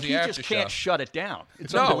 then there was the after show. He just can't shut it down.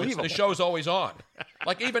 It's no, unbelievable. The show's always on.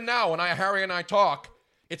 Like even now, when Harry and I talk,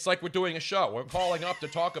 it's like we're doing a show. We're calling up to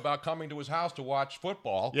talk about coming to his house to watch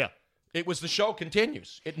football. Yeah. The show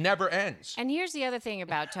continues. It never ends. And here's the other thing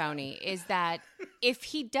about Tony is that if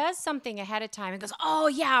he does something ahead of time and goes, oh,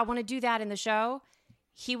 yeah, I want to do that in the show,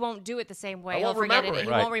 he won't do it the same way. He'll forget it. He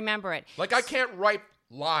won't remember it. Like I can't write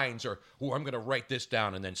lines or, I'm going to write this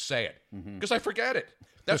down and then say it because I forget it.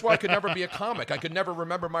 That's why I could never be a comic. I could never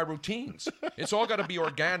remember my routines. It's all got to be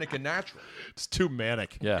organic and natural. It's too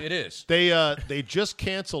manic. Yeah. It is. They just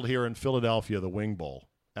canceled here in Philadelphia the Wing Bowl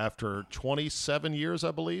after 27 years,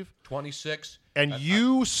 I believe. 26. And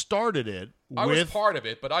you started it I with was part of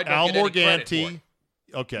it, but I don't Al get any credit for Morganti.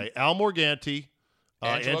 it. Okay, Al Morganti,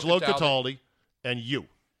 Angelo Cataldi, and you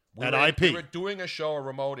at IP. We were doing a show, a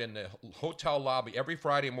remote, in the hotel lobby every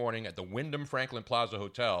Friday morning at the Wyndham Franklin Plaza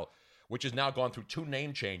Hotel, which has now gone through 2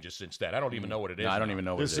 name changes since then. I don't even know what it is. No, I don't even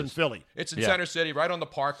know what This it is in is. Philly. It's in Center City, right on the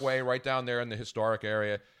Parkway, right down there in the historic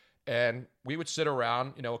area. And we would sit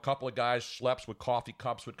around, a couple of guys, schleps with coffee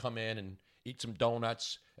cups would come in and eat some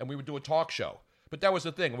donuts, and we would do a talk show. But that was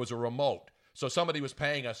the thing. It was a remote. So somebody was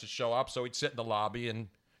paying us to show up, so we'd sit in the lobby and,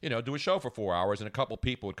 do a show for 4 hours, and a couple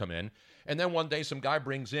people would come in. And then one day some guy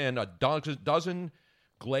brings in a dozen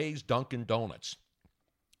glazed Dunkin' Donuts.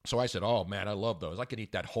 So I said, oh, man, I love those. I could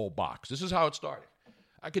eat that whole box. This is how it started.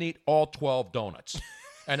 I could eat all 12 donuts.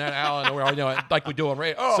 And then Alan, like we do on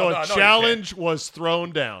radio. Oh, so no, a challenge was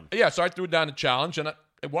thrown down. Yeah, so I threw down the challenge, and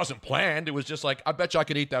it wasn't planned. It was just like, I bet you I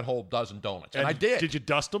could eat that whole dozen donuts. And I did. Did you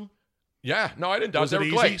dust them? Yeah, no, I didn't. Was They it were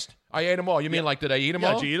easy? glazed. I ate them all. You mean like did I eat them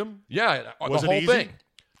all? Did you eat them? Yeah, Was the it whole easy? thing.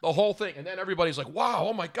 The whole thing. And then everybody's like, wow,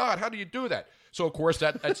 oh my God, how do you do that? So, of course,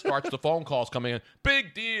 that starts the phone calls coming in.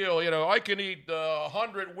 Big deal. I can eat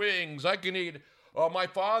 100 wings. I can eat. My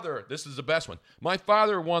father, this is the best one. My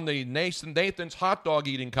father won the Nathan's hot dog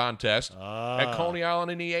eating contest at Coney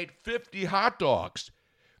Island, and he ate 50 hot dogs.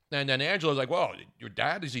 And then Angela's like, well, your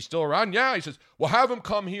dad, is he still around? Yeah. He says, well, have him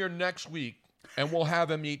come here next week, and we'll have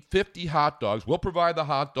him eat 50 hot dogs. We'll provide the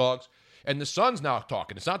hot dogs. And the son's now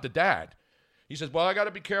talking. It's not the dad. He says, well, I got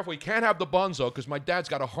to be careful. He can't have the buns, though, because my dad's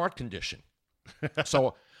got a heart condition.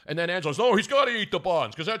 And then Angela's, no, he's got to eat the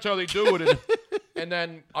buns, because that's how they do it. And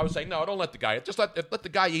then I was saying, no, don't let the guy. Just let the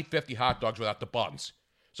guy eat 50 hot dogs without the buns.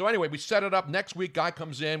 So anyway, we set it up. Next week, guy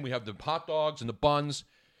comes in. We have the hot dogs and the buns,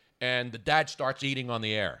 and the dad starts eating on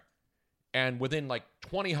the air. And within like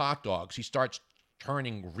 20 hot dogs, he starts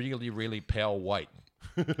turning really, really pale white.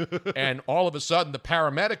 And all of a sudden, the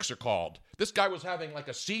paramedics are called. This guy was having like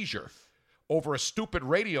a seizure over a stupid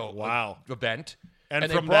radio event. And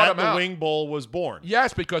they from brought that, him the out. wing bowl was born.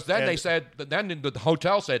 Yes, because then And- they said, then the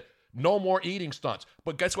hotel said, no more eating stunts.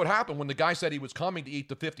 But guess what happened? When the guy said he was coming to eat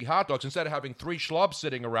the 50 hot dogs, instead of having 3 schlubs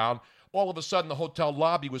sitting around, all of a sudden the hotel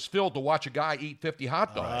lobby was filled to watch a guy eat 50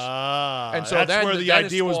 hot dogs. And so then that's where the the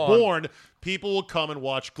idea was spawned. born. People will come and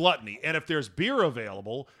watch Gluttony. And if there's beer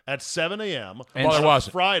available at 7 a.m. Well, on there a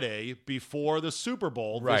wasn't. Friday before the Super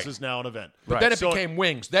Bowl, Right. this is now an event. But then it So- became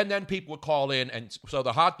wings. Then people would call in, and so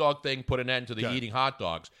the hot dog thing put an end to the Okay. eating hot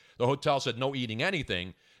dogs. The hotel said no eating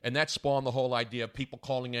anything, and that spawned the whole idea of people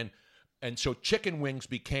calling in. And so chicken wings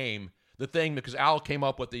became the thing because Al came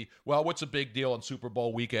up with what's a big deal on Super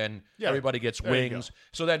Bowl weekend? Yeah, Everybody gets there you wings. go.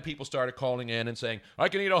 So then people started calling in and saying, I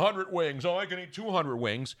can eat 100 wings. Oh, I can eat 200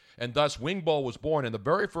 wings. And thus Wing Bowl was born. And the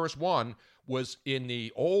very first one was in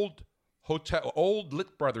the old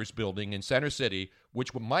Lit Brothers building in Center City,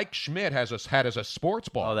 which Mike Schmidt had as a sports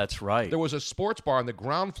bar. Oh, that's right. There was a sports bar on the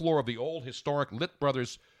ground floor of the old historic Lit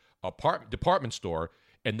Brothers department store,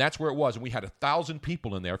 and that's where it was. And we had 1,000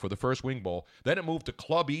 people in there for the first Wing Bowl. Then it moved to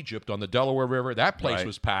Club Egypt on the Delaware River. That place Right.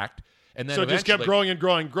 was packed. And then So it just kept eventually- growing and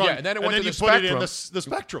growing and growing. Yeah, and then it went to you the put it in Spectrum. the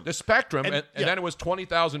Spectrum. The Spectrum, And- and yeah. then it was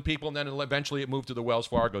 20,000 people, and then eventually it moved to the Wells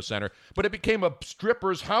Fargo Center. But it became a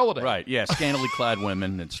stripper's holiday. Right, yeah, scantily clad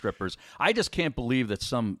women and strippers. I just can't believe that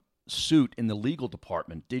some suit in the legal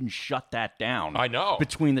department didn't shut that down. I know.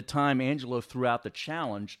 Between the time Angelo threw out the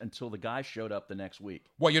challenge until the guy showed up the next week.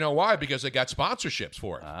 Well, you know why? Because they got sponsorships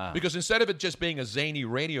for it. Because instead of it just being a zany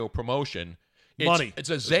radio promotion, it's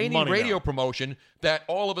a zany money radio now. promotion that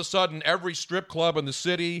all of a sudden every strip club in the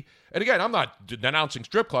city, and again, I'm not denouncing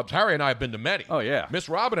strip clubs. Harry and I have been to many. Oh, yeah. Miss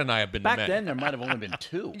Robin and I have been Back to many. then, there might have only been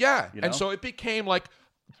 2. Yeah, you know? and so it became like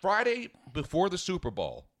Friday before the Super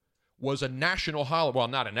Bowl was a national holiday. Well,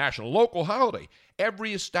 not a national, local holiday.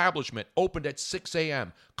 Every establishment opened at 6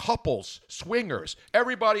 a.m. Couples, swingers,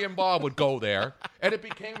 everybody involved would go there, and it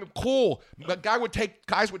became cool.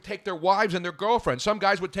 Guys would take their wives and their girlfriends. Some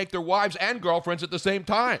guys would take their wives and girlfriends at the same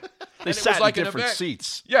time. And it sat was like in an different event.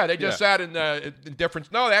 seats. Yeah, they just sat in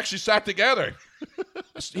different. No, they actually sat together.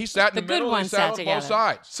 He sat in The the good middle. And he ones sat sat on both together.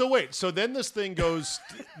 sides. So wait, so then this thing goes,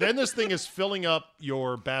 then this thing is filling up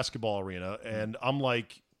your basketball arena, and I'm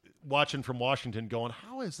like watching from Washington going,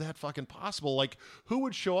 how is that fucking possible? Like, who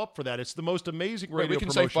would show up for that? It's the most amazing Wait, radio we can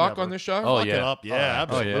promotion say fuck ever. on this show? Oh, Fuck yeah. it up. Yeah, Oh, yeah.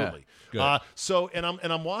 absolutely. Good. So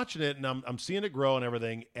I'm watching it, and I'm seeing it grow and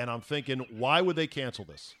everything, and I'm thinking, why would they cancel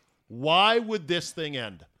this? Why would this thing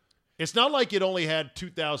end? It's not like it only had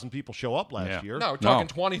 2,000 people show up last year. No, we're talking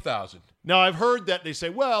 20,000. Now, I've heard that they say,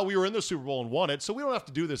 well, we were in the Super Bowl and won it, so we don't have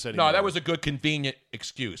to do this anymore. No, that was a good, convenient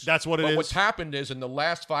excuse. That's what it But is? what's happened is in the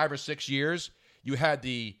last 5 or 6 years, you had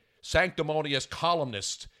the sanctimonious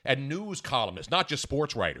columnists and news columnists, not just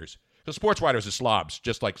sports writers. Because sports writers are slobs,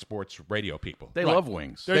 just like sports radio people. They love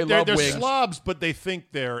wings. They're love wings. slobs, but they think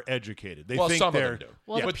they're educated. They Well, think some of they're them do.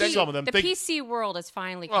 Well, yeah, the but P- some of them the think PC world has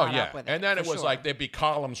finally Oh, caught yeah. up with it. And then for it was sure. like there'd be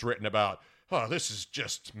columns written about, oh, this is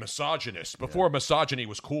just misogynist. Before misogyny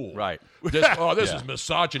was cool. Right. This is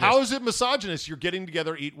misogynist. how is it misogynist? You're getting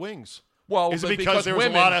together to eat wings. Well, is it but because there was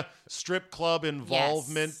women- a lot of strip club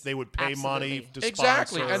involvement? Yes, They would pay money absolutely. to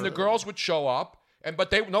Exactly. sponsor. And the girls would show up,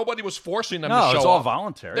 but nobody was forcing them No, to show it's all up.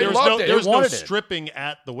 voluntary. They There was loved no, it. there was They no wanted it. stripping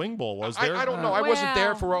at the Wing Bowl, was there? I don't know. I wasn't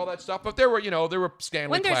there Well- for all that stuff, but there were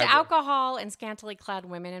scantily when there's clad. alcohol and scantily clad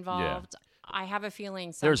women involved, I have a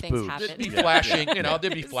feeling There's something's boobs. happened. They'd be flashing,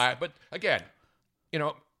 they'd be flat. But again,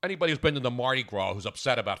 anybody who's been to the Mardi Gras who's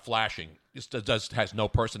upset about flashing just has no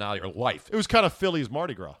personality or life. It was kind of Philly's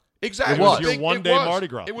Mardi Gras. Exactly. It was a your big- one-day it was. Mardi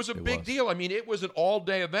Gras. It was a big deal. I mean, it was an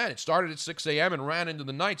all-day event. It started at 6 a.m. and ran into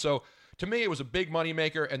the night. So To me, it was a big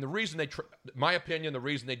moneymaker, and the reason my opinion, the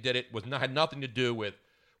reason they did it had nothing to do with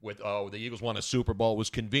the Eagles won a Super Bowl. It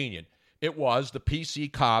was convenient. It was the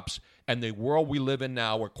PC cops and the world we live in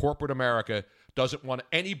now, where corporate America doesn't want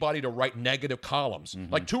anybody to write negative columns.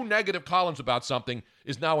 Like 2 negative columns about something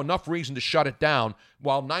is now enough reason to shut it down,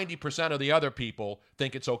 while 90% of the other people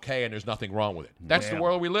think it's okay and there's nothing wrong with it. That's the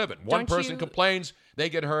world we live in. One person complains, they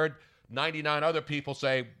get heard. 99 other people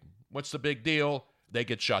say, what's the big deal? They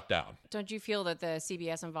get shut down. Don't you feel that the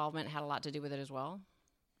CBS involvement had a lot to do with it as well?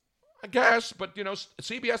 I guess, but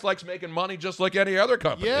CBS likes making money just like any other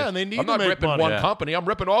company. Yeah, and they need I'm to not make ripping money. one company. I'm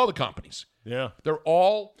ripping all the companies. Yeah. They're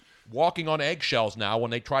all walking on eggshells now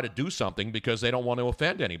when they try to do something because they don't want to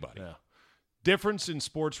offend anybody. Yeah. Difference in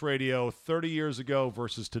sports radio 30 years ago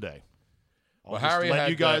versus today. I'll Well, just Harry let had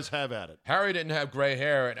you guys have at it. Harry didn't have gray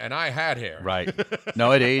hair, and I had hair. Right.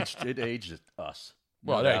 No, it aged us.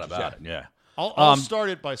 Well, No it doubt aged, about it. Yeah. I'll start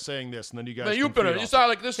it by saying this, and then you guys. Now, can feed you off sound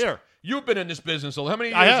like this. Here. You've been in this business. How many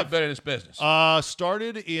years I have have. you been in this business?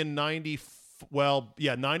 Started in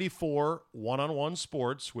 94 one-on-one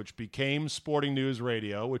sports, which became Sporting News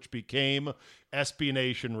Radio, which became SB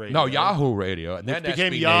Nation Radio. no, Yahoo Radio, and then Which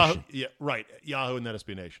became SB Yahoo. Nation. Yeah, right. Yahoo and then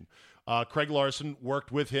SB Nation. Craig Larson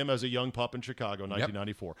worked with him as a young pup in Chicago,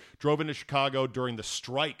 1994. Drove into Chicago during the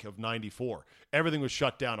strike of 94. Everything was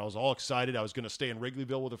shut down. I was all excited. I was going to stay in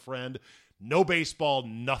Wrigleyville with a friend. No baseball,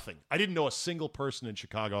 nothing. I didn't know a single person in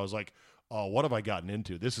Chicago. I was like, oh, what have I gotten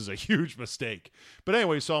into? This is a huge mistake. But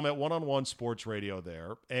anyway, so I'm at one-on-one sports radio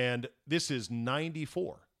there, and this is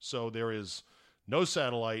 94. So there is no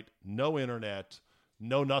satellite, no internet,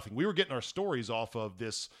 no nothing. We were getting our stories off of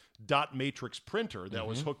this dot matrix printer that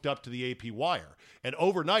was hooked up to the AP wire. And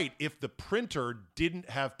overnight, if the printer didn't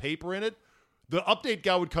have paper in it, the update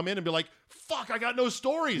guy would come in and be like, fuck, I got no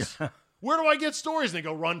stories. Where do I get stories? And they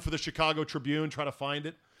go run for the Chicago Tribune, try to find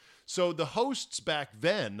it. So the hosts back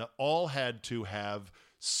then all had to have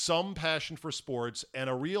some passion for sports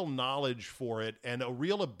and a real knowledge for it and a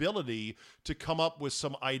real ability to come up with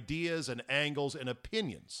some ideas and angles and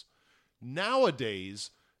opinions.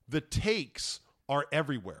 Nowadays, the takes are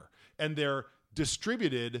everywhere, and they're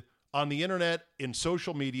distributed on the internet, in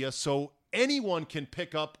social media, so anyone can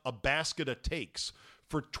pick up a basket of takes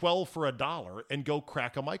for $12 for $1 and go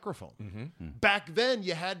crack a microphone. Back then,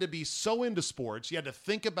 you had to be so into sports, you had to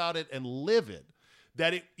think about it and live it,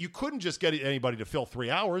 that you couldn't just get anybody to fill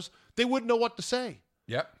 3 hours. They wouldn't know what to say.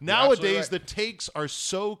 Yep. Nowadays, the takes are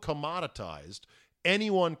so commoditized,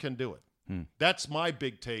 anyone can do it. That's my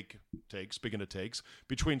big take, speaking of takes,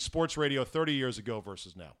 between sports radio 30 years ago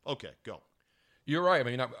versus now. Okay, go. You're right. I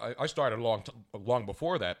mean, I started long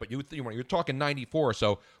before that, but you're talking 94.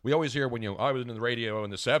 So we always hear when I was in the radio in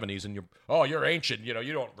the 70s, and you're ancient. You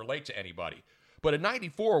don't relate to anybody. But in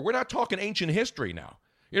 94, we're not talking ancient history now.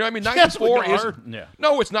 You know what I mean? 94 Yes, is we are.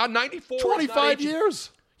 no, it's not 94. 25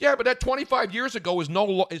 years. Yeah, but that 25 years ago is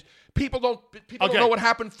people don't know what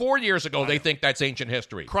happened 4 years ago. They think that's ancient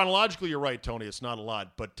history. Chronologically, you're right, Tony. It's not a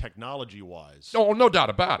lot, but technology-wise, No doubt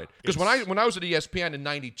about it. Because when I was at ESPN in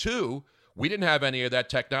 92, we didn't have any of that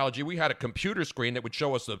technology. We had a computer screen that would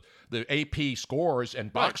show us the AP scores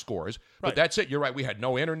and box scores. But that's it. You're right. We had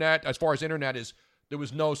no internet. As far as internet is, there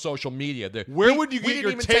was no social media. Where would you get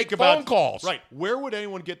your take about phone calls? Right. Where would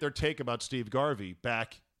anyone get their take about Steve Garvey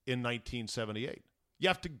back in 1978? You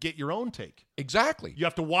have to get your own take. Exactly. You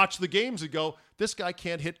have to watch the games and go, this guy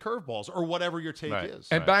can't hit curveballs, or whatever your take is.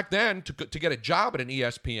 And back then, to get a job at an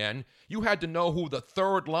ESPN, you had to know who the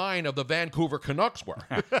third line of the Vancouver Canucks were.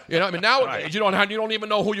 I mean, nowadays you don't even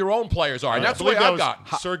know who your own players are, and that's the way I've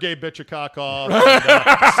gotten. Sergei Bichakakov,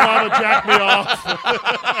 Slava Jack me off.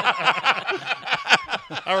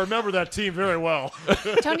 I remember that team very well.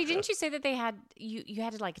 Tony, didn't you say that they had you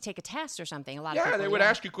had to take a test or something? A lot of Yeah, people, they would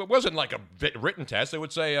ask you. It wasn't like a written test. They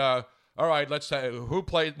would say, "All right, let's say who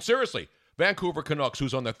played." Seriously, Vancouver Canucks,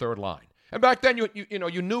 who's on their third line. And back then,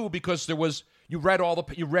 you knew because you read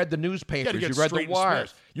the newspapers, you read the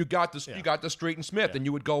wires, you got the Street and Smith, and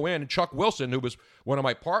you would go in. And Chuck Wilson, who was one of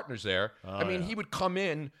my partners there, he would come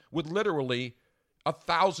in with literally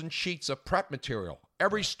 1,000 sheets of prep material.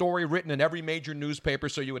 Every story written in every major newspaper,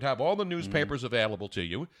 so you would have all the newspapers available to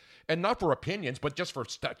you, and not for opinions, but just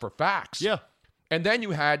for facts. Yeah. And then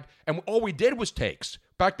and all we did was takes.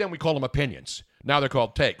 Back then we called them opinions. Now they're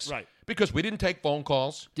called takes. Right. Because we didn't take phone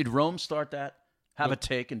calls. Did Rome start that? Have a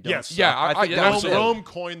take and don't Yes. suck? Yeah, I think yeah, that was absolutely. it. Rome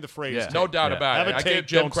coined the phrase. Yeah. take. No doubt Yeah. about Have it. a I take, gave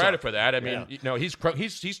Jim don't credit suck. for that. I mean,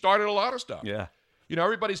 he started a lot of stuff. Yeah.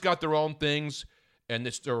 Everybody's got their own things, and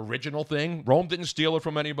it's their original thing. Rome didn't steal it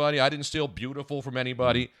from anybody. I didn't steal beautiful from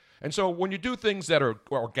anybody. And so when you do things that are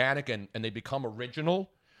organic and they become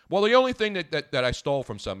original, Well, the only thing that I stole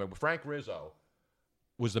from somebody, Frank Rizzo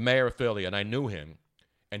was the mayor of Philly, and I knew him,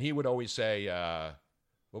 and he would always say,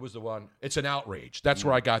 what was the one? It's an outrage. That's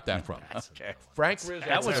where I got that from. Okay. Frank Rizzo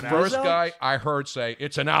That was was the first Rizzo? guy I heard say,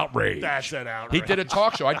 it's an outrage. That's an outrage. He did a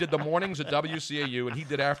talk show. I did the mornings at WCAU, and he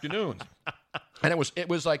did afternoons. And it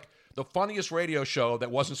was like the funniest radio show that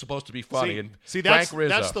wasn't supposed to be funny. And that's Frank Rizzo.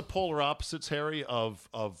 that's the polar opposites, Harry, of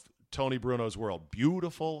Tony Bruno's world.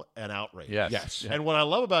 Beautiful and outrage. Yes. And what I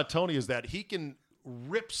love about Tony is that he can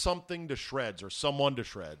rip something to shreds or someone to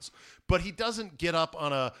shreds, but he doesn't get up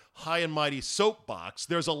on a high and mighty soapbox.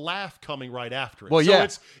 There's a laugh coming right after it. Well, so yeah.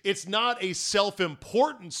 it's not a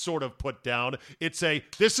self-important sort of put down. It's a,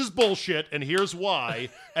 this is bullshit and here's why,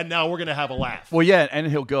 and now we're going to have a laugh. Well, yeah, and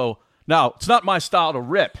he'll go, "Now, it's not my style to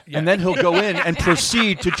rip." And then he'll go in and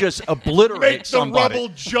proceed to just obliterate Make the somebody. rebel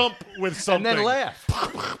jump with something. And then laugh.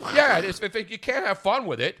 Yeah, if you can't have fun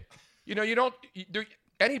with it, you don't.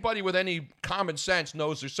 Anybody with any common sense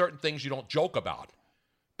knows there's certain things you don't joke about,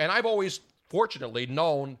 and I've always, fortunately,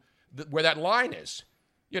 known where that line is.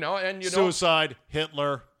 And Suicide,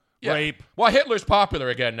 Hitler, rape. Well, Hitler's popular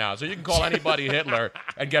again now, so you can call anybody Hitler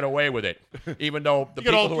and get away with it, even though the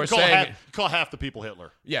people who are saying it. Call half the people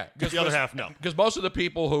Hitler. Yeah, The other half, no. Because most of the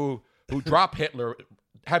people who drop Hitler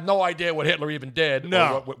have no idea what Hitler even did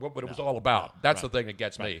No. or what it was all about. That's the thing that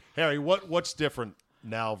gets me. Harry, what's different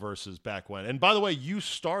now versus back when? And by the way, you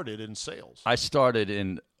started in sales. I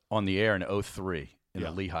started on the air in 2003 in Yeah.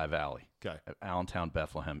 the Lehigh Valley. Okay. At Allentown,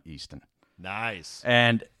 Bethlehem, Easton. Nice.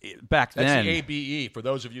 And back That's then, the ABE for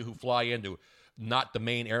those of you who fly into not the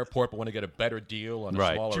main airport but want to get a better deal on a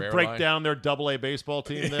Right. smaller Did you airline. break down their AA baseball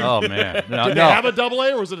team there? oh man, no, Did no. they have a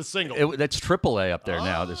AA or was it a single? That's AAA up there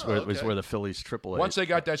now. This was okay. where the Phillies AAA. Once they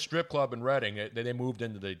got that strip club in Reading, they moved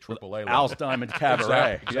into the AAA level. Al's Diamond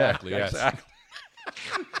Cabaret. Exactly, Yeah, yes. exactly.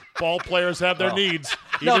 Ball players have their needs.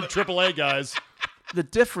 Even AAA guys. The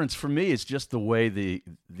difference for me is just the way the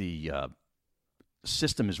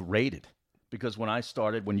system is rated. Because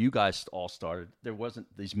when you guys all started, there wasn't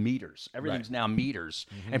these meters. Everything's now meters,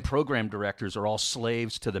 and program directors are all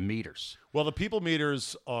slaves to the meters. Well, the people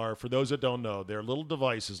meters are, for those that don't know, they're little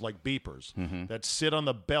devices like beepers that sit on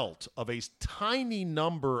the belt of a tiny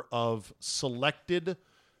number of selected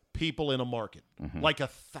people in a market, like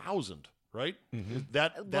 1,000, right? Is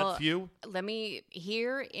that few? Let me,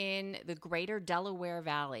 here in the greater Delaware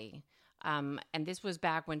Valley, and this was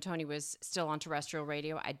back when Tony was still on terrestrial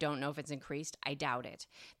radio. I don't know if it's increased. I doubt it.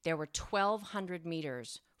 There were 1,200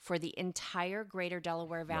 meters for the entire greater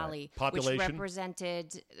Delaware Valley, Population? which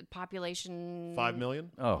represented population 5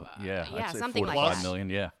 million? Oh, yeah. Yeah, I'd say something 4 to like 5 that. million,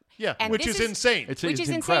 yeah. Yeah, And which this is is- insane. It's which is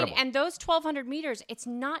incredible. insane. And those 1,200 meters, it's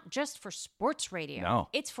not just for sports radio. No.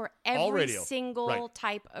 It's for All every radio. single Right.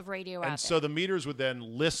 type of radio And out so there. the meters would then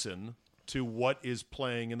listen to what is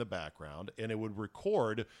playing in the background, and it would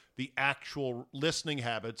record the actual listening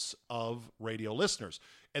habits of radio listeners.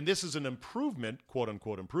 And this is an improvement,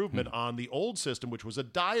 quote-unquote improvement, on the old system, which was a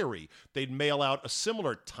diary. They'd mail out a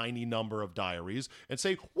similar tiny number of diaries and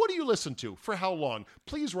say, what do you listen to? For how long?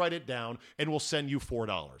 Please write it down, and we'll send you $4.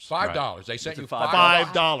 $5. They sent It's you a $5.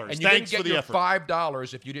 $5. And you Thanks didn't for get the your effort.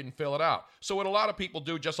 $5 if you didn't fill it out. So what a lot of people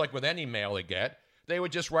do, just like with any mail they get, they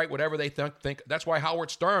would just write whatever they think. That's why Howard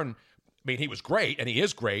Stern, he was great, and he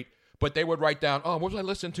is great, but they would write down, what was I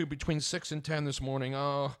listening to between 6 and 10 this morning?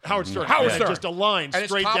 Howard Stern. Howard Yeah, Stern. just a line And it's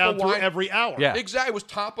straight top down of through line. every hour. Yeah. Exactly. It was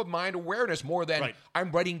top of mind awareness more than Right.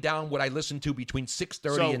 I'm writing down what I listened to between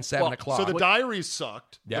 6:30 and 7 o'clock. So the diaries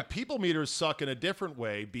sucked. Yep. The people meters suck in a different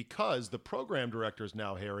way because the program directors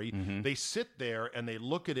now, Harry, they sit there and they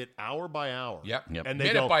look at it hour by hour. Yep. And they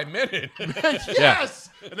minute go, by minute. yes!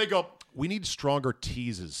 And they go, we need stronger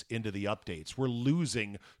teases into the updates. We're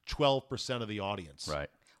losing 12% of the audience. Right.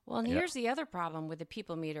 Well, and here's the other problem with the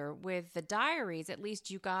people meter. With the diaries, at least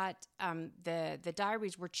you got the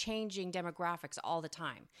diaries were changing demographics all the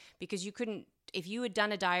time because you couldn't. If you had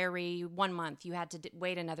done a diary 1 month, you had to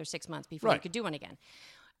wait another 6 months before you Right. could do one again.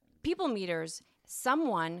 People meters,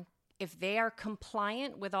 someone, if they are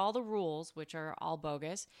compliant with all the rules, which are all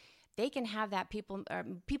bogus, they can have that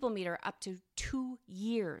people meter up to 2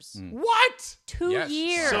 years. What? 2 Yes.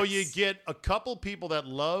 years. So you get a couple people that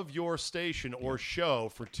love your station or show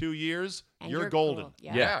for 2 years, And you're you're golden. cool.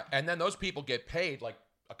 Yeah. And then those people get paid like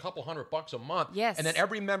a couple $100 a month. Yes. And then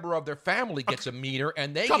every member of their family gets a meter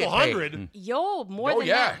and they Couple get paid. hundred. Yo, more Oh, than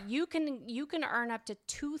yeah. that. You can earn up to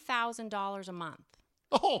 $2,000 a month.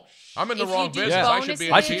 Oh, I'm in the If you wrong do business. I should be in bonuses-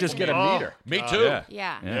 the I should people just get a meter. meter. Me God, too. yeah.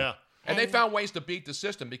 Yeah. yeah. And they found ways to beat the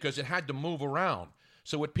system because it had to move around.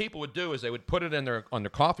 So what people would do is they would put it on their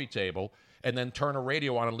coffee table, and then turn a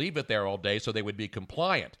radio on and leave it there all day so they would be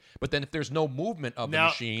compliant. But then if there's no movement of the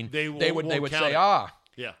machine, they would say,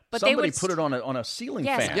 Yeah. But Somebody they would put it on a ceiling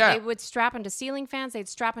yes, fan. Yeah. they would strap into ceiling fans. They'd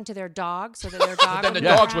strap into their dog so that their dog. then the would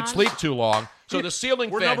dogs move would around. sleep too long. So the ceiling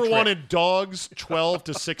We're fan number trick- one in dogs 12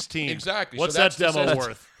 to 16. Exactly. What's So that that's the demo system.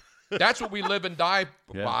 worth? That's what we live and die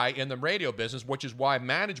Yeah. by in the radio business, which is why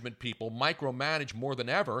management people micromanage more than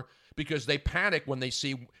ever because they panic when they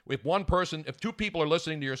see if two people are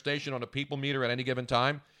listening to your station on a people meter at any given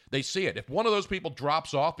time, they see it. If one of those people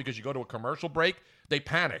drops off because you go to a commercial break, they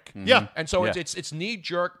panic. Yeah. And so Yeah. it's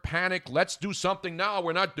knee-jerk panic. Let's do something now.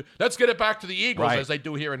 Let's get it back to the Eagles Right. as they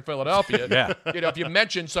do here in Philadelphia. Yeah. If you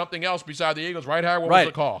mention something else beside the Eagles, right, Harry? What was Right.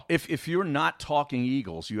 the call? If you're not talking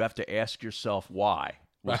Eagles, you have to ask yourself why.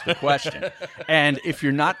 Was the question. And if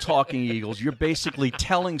you're not talking Eagles, you're basically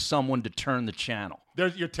telling someone to turn the channel.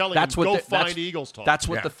 You're telling That's them, what go the- find that's- Eagles talk. That's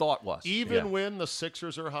what Yeah. the thought was. Even Yeah. when the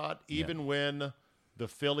Sixers are hot, even when the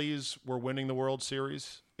Phillies were winning the World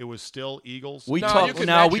Series, it was still Eagles. No, you talked can we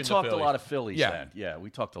mention the talked a Phillies. lot of Phillies Yeah. then. Yeah, we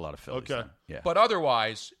talked a lot of Phillies Okay. then. Yeah. But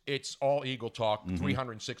otherwise, it's all Eagle talk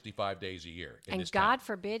 365 days a year. In And this God town.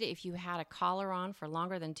 forbid if you had a caller on for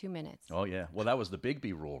longer than 2 minutes. Oh yeah. Well, that was the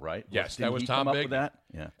Bigby rule, right? Yes, Didn't that was he Tom come up Bigby. with that?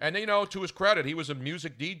 Yeah. And to his credit, he was a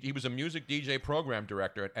music DJ program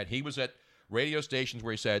director, and he was at radio stations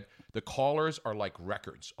where he said the callers are like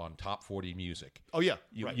records on top 40 music. Oh, yeah.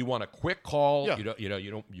 You, right. you want a quick call. Yeah.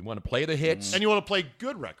 You want to play the hits. And you want to play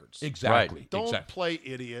good records. Exactly. Don't exactly. play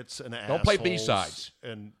idiots and Don't play assholes B-sides.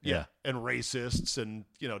 and Yeah. and racists and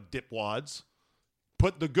dipwads.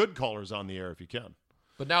 Put the good callers on the air if you can.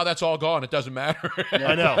 But now that's all gone. It doesn't matter.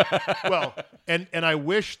 I know. Well, and I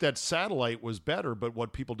wish that satellite was better, but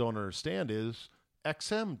what people don't understand is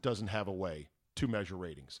XM doesn't have a way to measure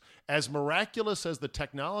ratings. As miraculous as the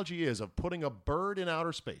technology is of putting a bird in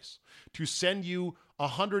outer space to send you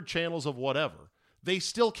 100 channels of whatever, they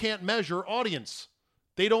still can't measure audience.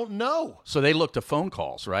 They don't know. So they look to phone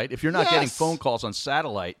calls, right? If you're not getting Yes. phone calls on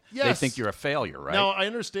satellite, they Yes. think you're a failure, right? Now, I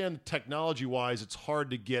understand technology-wise, it's hard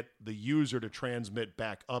to get the user to transmit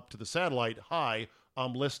back up to the satellite, hi,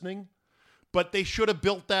 I'm listening. But they should have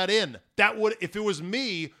built that in. That would, if it was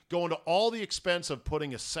me going to all the expense of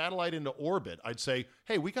putting a satellite into orbit, I'd say,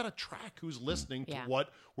 hey, we got to track who's listening to Yeah. what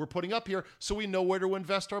we're putting up here so we know where to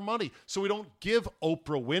invest our money. So we don't give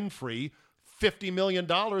Oprah Winfrey $50 million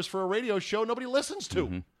for a radio show nobody listens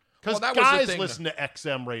to. Because Well, that was the guys thing listen to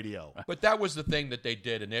XM radio. But that was the thing that they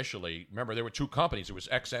did initially. Remember, there were two companies. It was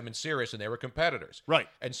XM and Sirius, and they were competitors. Right.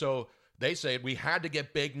 And so they said we had to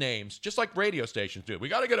get big names, just like radio stations do. We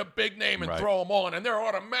got to get a big name and Right. throw them on, and they're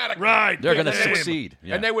automatic. Right. They're going to they would- succeed.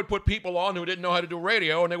 Yeah. And they would put people on who didn't know how to do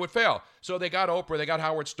radio, and they would fail. So they got Oprah, they got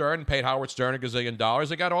Howard Stern, paid Howard Stern $1 gazillion.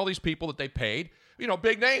 They got all these people that they paid,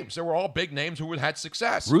 big names. They were all big names who had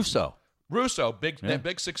success. Russo. Russo,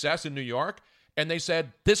 big success in New York, and they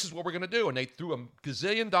said, this is what we're going to do, and they threw $1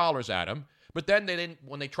 gazillion at him. But then they didn't.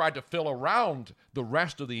 When they tried to fill around the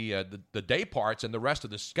rest of the day parts and the rest of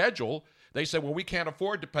the schedule, they said, well, we can't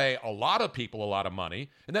afford to pay a lot of people a lot of money.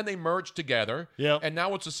 And then they merged together, Yep. and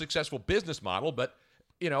now it's a successful business model. But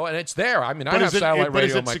and it's there. I mean, I But have is it, satellite but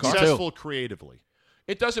is radio it in my car. successful creatively?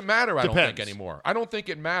 It doesn't matter, I don't think, Depends. anymore. I don't think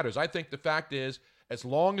it matters. I think the fact is, as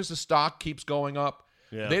long as the stock keeps going up,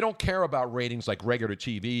 Yeah. they don't care about ratings like regular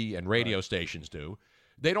TV and radio stations do.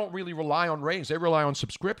 They don't really rely on ratings. They rely on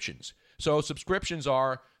subscriptions. So subscriptions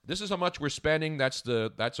are, this is how much we're spending. That's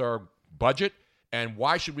our budget. And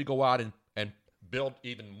why should we go out and build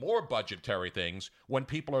even more budgetary things when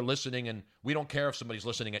people are listening and we don't care if somebody's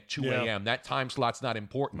listening at 2 Yeah. a.m. That time slot's not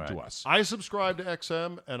important to us. I subscribe to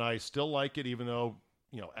XM, and I still like it, even though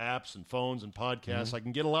apps and phones and podcasts, I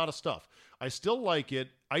can get a lot of stuff. I still like it.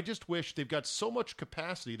 I just wish they've got so much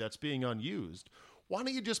capacity that's being unused. Why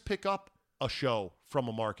don't you just pick up a show from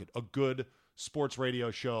a market, a good sports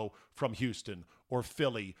radio show from Houston or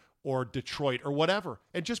Philly or Detroit or whatever,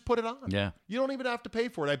 and just put it on? Yeah. You don't even have to pay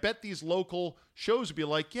for it. I bet these local shows would be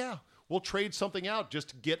like, yeah, we'll trade something out just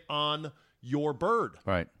to get on your bird.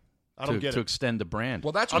 Right. I don't get to it. extend the brand.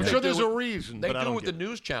 Well, that's I'm what sure they do there's a with- reason, They but I do don't with the get it.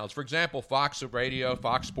 news channels. For example, Fox Radio,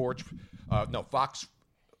 Fox Sports,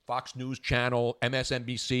 Fox News Channel,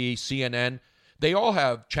 MSNBC, CNN. They all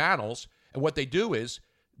have channels, and what they do is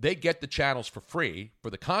they get the channels for free for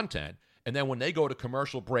the content, and then when they go to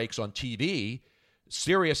commercial breaks on TV,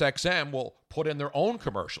 SiriusXM will put in their own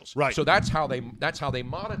commercials. Right. So that's how they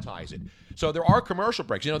monetize it. So there are commercial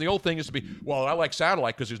breaks. The old thing used to be, well, I like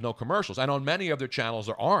satellite because there's no commercials. And on many of their channels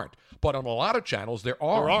there aren't, but on a lot of channels there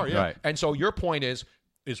are. There are, yeah. Right. And so your point is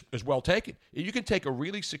well taken. You can take a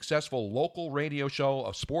really successful local radio show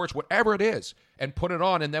of sports, whatever it is, and put it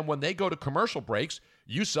on, and then when they go to commercial breaks,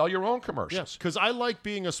 you sell your own Yeah, commercials. because I like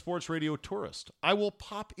being a sports radio tourist. I will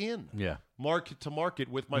pop in market to market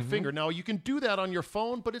with my finger. Now, you can do that on your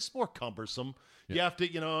phone, but it's more cumbersome. You have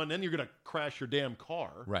to, and then you're going to crash your damn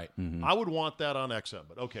car. Right. I would want that on XM,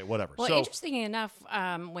 but okay, whatever. Well, so, interestingly enough,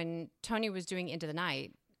 when Tony was doing Into the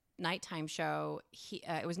nighttime show,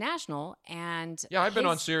 it was national, and Yeah, I've been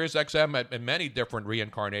on Sirius XM in many different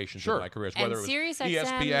reincarnations in my career, whether it was Sirius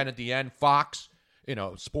ESPN XM at the end, Fox,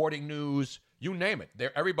 sporting news, you name it.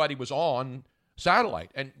 Everybody was on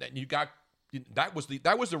satellite, and you got that was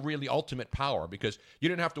the really ultimate power, because you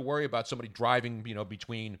didn't have to worry about somebody driving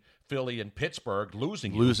between Philly and Pittsburgh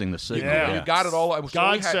losing the signal. Yeah. You got it all. It was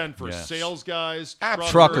godsend for sales guys,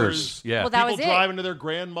 truckers. Yeah. Well, that people was driving to their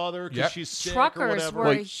grandmother because Yep. she's sick or truckers whatever.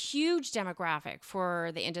 were a huge demographic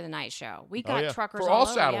for the Into the Night show. We got yeah. truckers for all all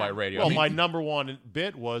over, satellite yeah. radio. Well, I mean, my number one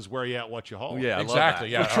bit was "Where you at? What you hauling?" Yeah, I love exactly.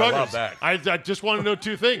 that. Yeah, For I love truckers. that. I just want to know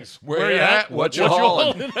two things: Where you at? What you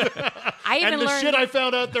hauling? I even And the learned. shit I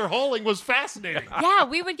found out they're hauling was fascinating. Yeah,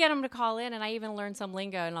 we would get them to call in, and I even learned some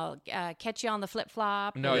lingo, and I'll catch you on the flip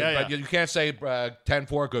flop. No, Yeah, but yeah. you can't say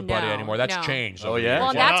 10-4 good buddy No, anymore. That's no. changed. Oh, over the yeah? years.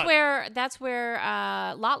 Well, Why that's where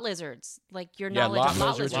lot lizards, like your Yeah, knowledge lot of lot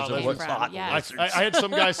lizards lizards is a came word. from. Lot Yeah. lizards. I had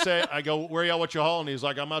some guy say, I go, "Where you at? What you hauling?" He's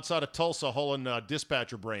like, "I'm outside of Tulsa hauling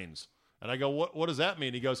dispatcher brains." And I go, "What does that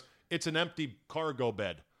mean?" He goes, "It's an empty cargo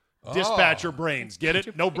bed. Dispatcher brains. Get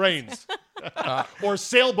it? No brains." Or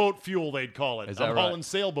sailboat fuel, they'd call it. Is that I'm right? hauling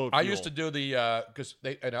sailboat I fuel. used to do the because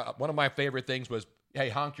one of my favorite things was, hey,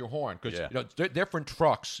 honk your horn, because different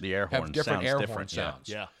trucks The air have horn different sounds air horn different, yeah. sounds.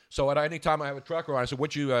 Yeah. So at any time I have a trucker on, I said,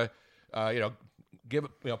 "Would you give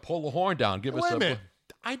it, pull the horn down, give us Wait a a minute.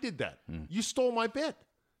 I did that. You stole my bit.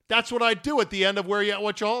 That's what I'd do at the end of "Where you at?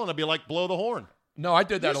 What you hauling?" I'd be like, "Blow the horn." No, I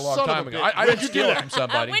did that You a long son of time a ago. bitch. I When'd didn't you do steal it that? from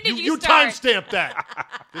somebody. When did You start? timestamped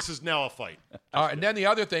that. This is now a fight. And then the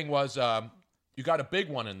other thing was you got a big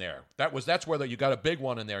one in there. That's where you got a big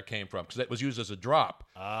one in there came from, because it was used as a drop.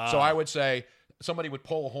 So I would say somebody would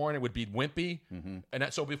pull a horn, it would be wimpy,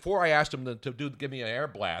 and so before I asked them to give me an air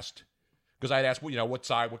blast, because I'd ask, what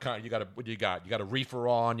side, what kind, what do you got? You got a reefer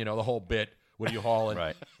on, the whole bit. What are you hauling?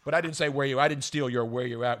 Right. But I didn't say I didn't steal your where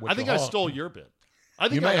you're at. What I think you I hauling. stole your bit. I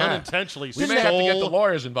think You may I have. unintentionally We stole. may have to get the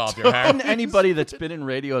lawyers involved here, Harry. And anybody that's been in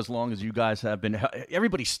radio as long as you guys have been,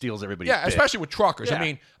 everybody steals everybody's Yeah, bit. especially with truckers. Yeah. I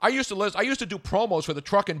mean, I used to do promos for the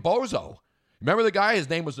Truckin' Bozo. Remember the guy? His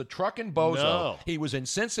name was the Truckin' Bozo. No. He was in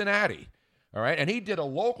Cincinnati. All right, and he did a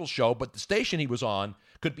local show, but the station he was on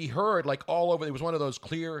could be heard like all over. It was one of those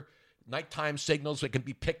clear nighttime signals that can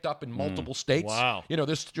be picked up in multiple states. Wow.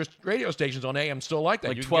 There's just radio stations on AM still like that.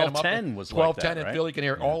 Like You can get 'em up 1210 was like 1210 that, in right? Philly. You can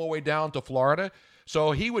hear it all the way down to Florida.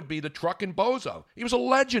 So he would be the Truckin' Bozo. He was a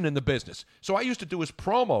legend in the business. So I used to do his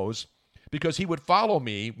promos, because he would follow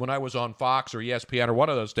me when I was on Fox or ESPN or one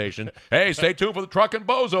of those stations. Hey, stay tuned for the Truckin'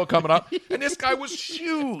 Bozo coming up. And this guy was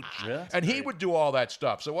huge. And he would do all that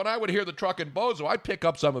stuff. So when I would hear the Truckin' Bozo, I'd pick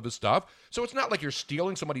up some of his stuff. So it's not like you're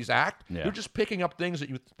stealing somebody's act. Yeah. You're just picking up things that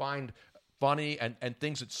you find funny and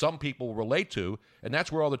things that some people relate to. And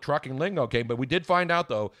that's where all the trucking lingo came. But we did find out,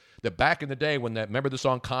 though, that back in the day when remember the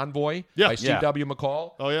song Convoy by C.W.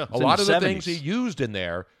 McCall? Oh, yeah. A It's in lot the of the 70s. things he used in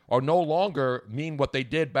there are no longer mean what they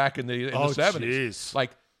did back in the 70s. jeez.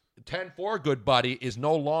 Like 10-4 good buddy is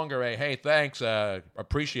no longer a hey, thanks,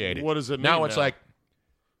 appreciate it. What does it now mean it's now? like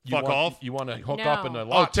Fuck off? You want to hook No. up in the Oh,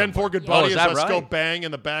 lot 10-4 good somewhere. buddy. is Let's that go right? bang in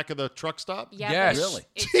the back of the truck stop. Yeah, Yes. but Really?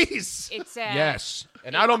 It's, Jeez. it's Yes.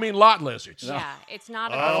 And I don't mean lot lizards. Yeah, it's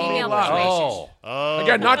not a Oh, female lot. persuasion. Oh.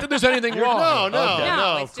 Again, not that there's anything wrong. No, no. Okay. No,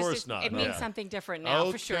 of it's course just, not. It means Yeah. something different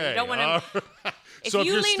now, for sure. You don't want all to. right. If So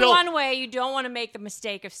you you're lean still, one way, you don't want to make the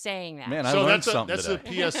mistake of saying that. Man, I so learned that's a something that's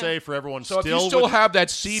today. a PSA for everyone. So if still you still with have that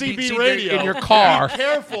CB radio in your car, be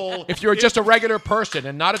careful. if you're just a regular person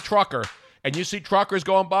and not a trucker, and you see truckers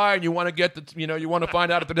going by and you want to get you want to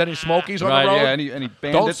find out if there's any smokies on Right, the road, yeah, any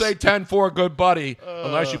bandits? don't say 10-4 good buddy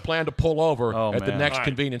unless you plan to pull over Oh, at the man. next All right.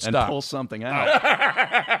 convenient and stop. pull something out.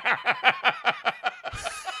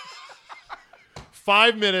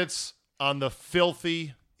 5 minutes on the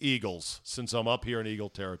filthy Eagles. Since I'm up here in Eagle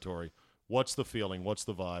territory, what's the feeling? What's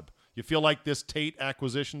the vibe? You feel like this Tate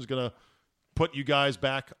acquisition is going to put you guys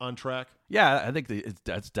back on track? Yeah, I think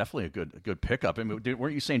that's definitely a good pickup. I mean,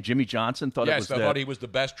 weren't you saying Jimmy Johnson thought it was Yes, I thought he was the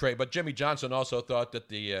best trade, but Jimmy Johnson also thought that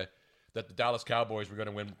the Dallas Cowboys were going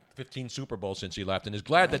to win 15 Super Bowls since he left, and is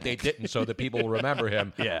glad that they didn't, so that people will remember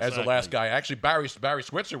him as the last guy. Actually, Barry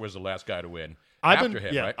Switzer was the last guy to win after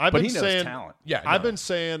him, right? I've But been he knows saying, talent. Yeah, I've no. been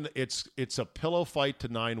saying it's a pillow fight to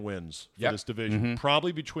 9 wins for Yep. this division,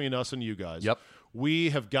 probably between us and you guys. Yep. We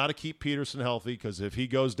have got to keep Peterson healthy, because if he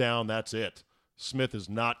goes down, that's it. Smith is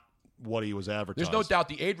not what he was advertised. There's no doubt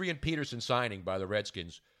the Adrian Peterson signing by the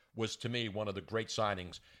Redskins was, to me, one of the great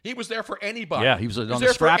signings. He was there for anybody. Yeah, he was on the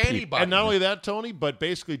there scrap for heap. anybody. And not only that, Tony, but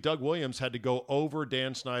basically Doug Williams had to go over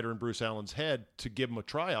Dan Snyder and Bruce Allen's head to give him a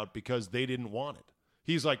tryout because they didn't want it.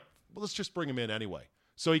 He's like, well, let's just bring him in anyway.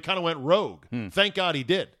 So he kind of went rogue. Thank God he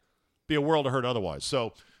did. Be a world of hurt otherwise.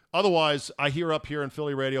 So otherwise, I hear up here in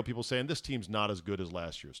Philly radio people saying this team's not as good as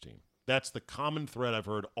last year's team. That's the common thread I've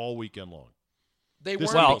heard all weekend long. They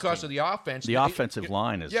This weren't well, because of the offense. The offensive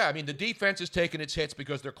line is... Yeah, I mean, the defense is taking its hits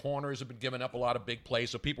because their corners have been giving up a lot of big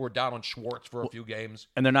plays, so people were down on Schwartz for a few games.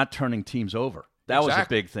 And they're not turning teams over. That was a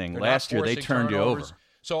big thing. They're Last not year, they forcing turned turnovers. you over.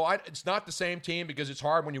 So it's not the same team because it's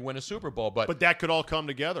hard when you win a Super Bowl. But that could all come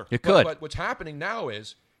together. It could. But what's happening now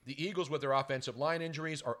is the Eagles, with their offensive line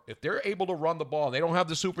injuries, are if they're able to run the ball, they don't have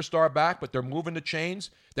the superstar back, but they're moving the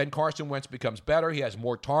chains, then Carson Wentz becomes better. He has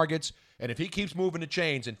more targets. And if he keeps moving the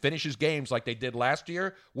chains and finishes games like they did last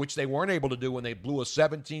year, which they weren't able to do when they blew a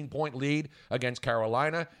 17-point lead against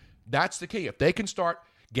Carolina, that's the key. If they can start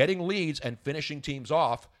getting leads and finishing teams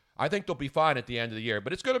off, I think they'll be fine at the end of the year.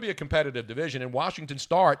 But it's going to be a competitive division, and Washington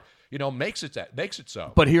makes it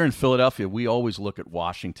so. But here in Philadelphia, we always look at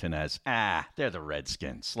Washington as, they're the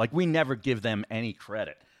Redskins. Like, we never give them any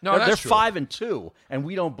credit. No, they're that's true. 5-2, and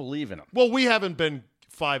we don't believe in them. Well, we haven't been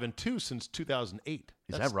 5-2 since 2008.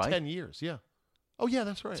 Is That's that right? 10 years, yeah. Oh, yeah,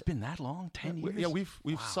 that's right. It's been that long? 10 years? Yeah,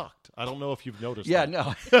 we've sucked. I don't know if you've noticed Yeah, that.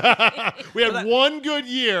 no. We had one good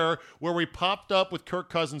year where we popped up with Kirk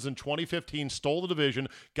Cousins in 2015, stole the division,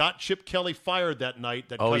 got Chip Kelly fired that night.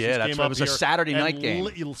 Cousins that's came right. It up was a here Saturday and night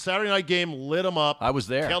game. Saturday night game lit him up. I was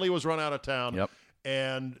there. Kelly was run out of town. Yep.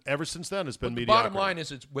 And ever since then, it's been But the mediocre. bottom line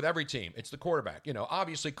is, it's with every team, it's the quarterback.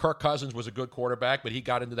 Obviously Kirk Cousins was a good quarterback, but he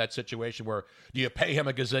got into that situation where do you pay him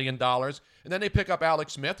 $1 gazillion? And then they pick up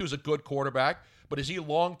Alex Smith, who's a good quarterback, but is he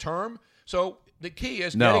long-term? So the key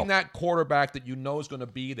is getting that quarterback that you know is going to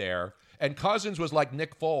be there. And Cousins was like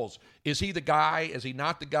Nick Foles. Is he the guy? Is he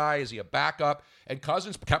not the guy? Is he a backup? And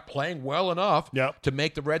Cousins kept playing well enough to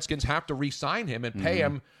make the Redskins have to re-sign him and pay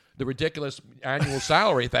him the ridiculous annual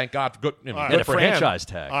salary. Thank God. Good, good for franchise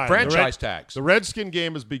him. tag. All right, Franchise tags. The Redskin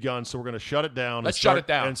game has begun, so we're going to shut it down. Let's shut it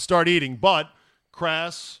down. And start eating. But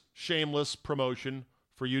crass, shameless promotion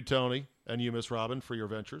for you, Tony, and you, Miss Robin, for your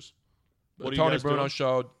ventures. What are you guys doing?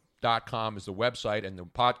 TonyBrunoShow.com is the website, and the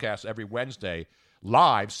podcast every Wednesday,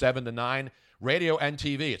 live, 7 to 9, radio and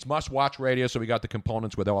TV. It's must-watch radio, so we got the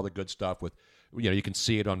components with all the good stuff. With you can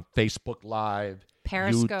see it on Facebook Live,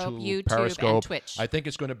 Periscope, YouTube, and Twitch. I think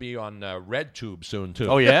it's going to be on RedTube soon, too.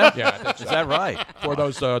 Oh, yeah? Yeah, I think so. Is that right? For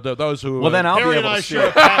those who... Well, then I'll Harry be and able I to see share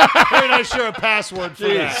it. Harry and I share a password for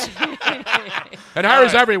that. And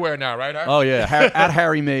Harry's everywhere now, right, Harry? Oh, yeah. At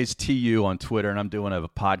Harry Mays TU on Twitter, and I'm doing a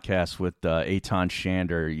podcast with Eitan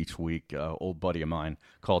Shander each week, old buddy of mine,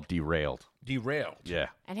 called Derailed. Derailed. Yeah.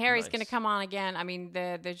 And Harry's going to come on again. I mean,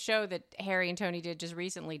 the show that Harry and Tony did just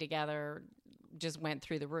recently together just went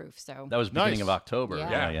through the roof. So That was beginning Nice. of October.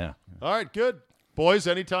 Yeah. Yeah. All right, good. Boys,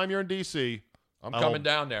 anytime you're in D.C., I'm coming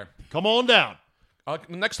down there. come on down.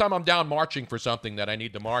 Next time I'm down marching for something that I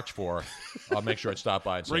need to march for, I'll make sure I stop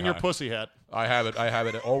by and say Bring your hi. pussy hat. I have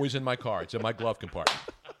it always in my car. It's in my glove compartment.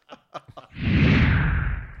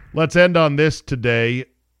 Let's end on this today.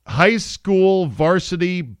 High school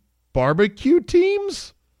varsity barbecue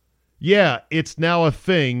teams? Yeah, it's now a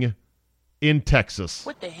thing in Texas.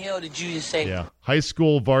 What the hell did you just say? Yeah, high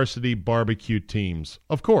school varsity barbecue teams.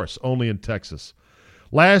 Of course, only in Texas.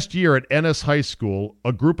 Last year at Ennis High School,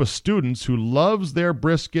 a group of students who loves their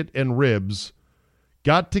brisket and ribs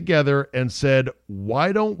got together and said,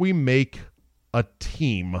 why don't we make a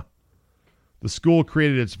team? The school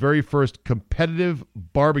created its very first competitive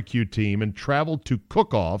barbecue team and traveled to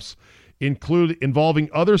cook-offs involving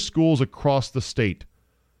other schools across the state.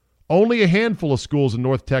 Only a handful of schools in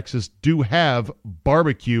North Texas do have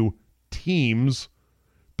barbecue teams,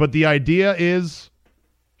 but the idea is,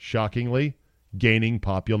 shockingly, gaining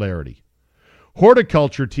popularity.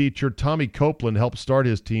 Horticulture teacher Tommy Copeland helped start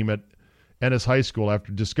his team at Ennis High School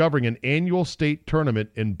after discovering an annual state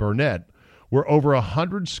tournament in Burnett where over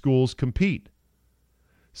 100 schools compete.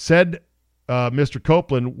 Said Mr.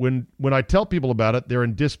 Copeland, when I tell people about it, they're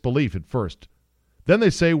in disbelief at first. Then they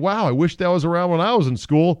say, wow, I wish that was around when I was in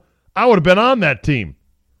school. I would have been on that team.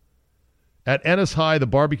 At Ennis High, the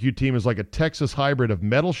barbecue team is like a Texas hybrid of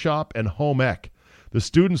metal shop and home ec. The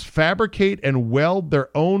students fabricate and weld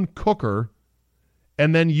their own cooker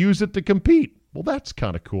and then use it to compete. Well, that's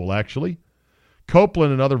kind of cool, actually.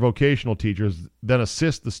 Copeland and other vocational teachers then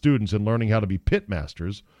assist the students in learning how to be pit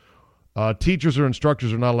masters. Teachers or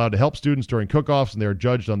instructors are not allowed to help students during cook-offs, and they are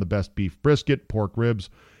judged on the best beef brisket, pork ribs,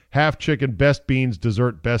 half chicken, best beans,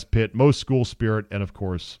 dessert, best pit, most school spirit, and, of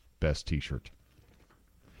course, best T-shirt.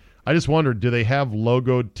 I just wondered, do they have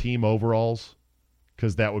logoed team overalls?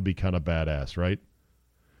 Because that would be kind of badass, right?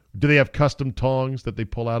 Do they have custom tongs that they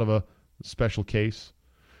pull out of a special case?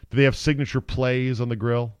 Do they have signature plays on the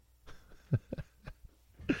grill?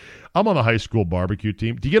 I'm on the high school barbecue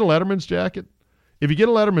team. Do you get a Letterman's jacket? If you get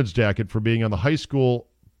a Letterman's jacket for being on the high school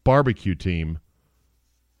barbecue team,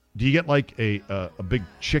 do you get like a big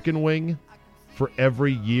chicken wing for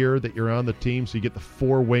every year that you're on the team? So you get the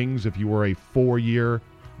 4 wings if you were a 4-year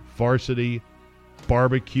varsity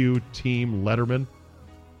barbecue team Letterman?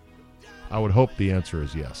 I would hope the answer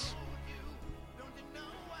is yes.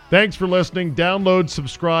 Thanks for listening. Download,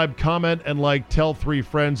 subscribe, comment, and like. Tell 3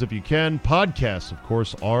 friends if you can. Podcasts, of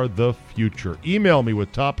course, are the future. Email me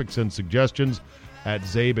with topics and suggestions at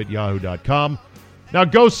zabe@yahoo.com. Now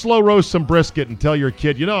go slow roast some brisket and tell your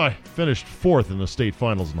kid, I finished 4th in the state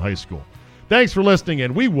finals in high school. Thanks for listening,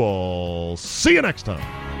 and we will see you next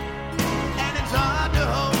time.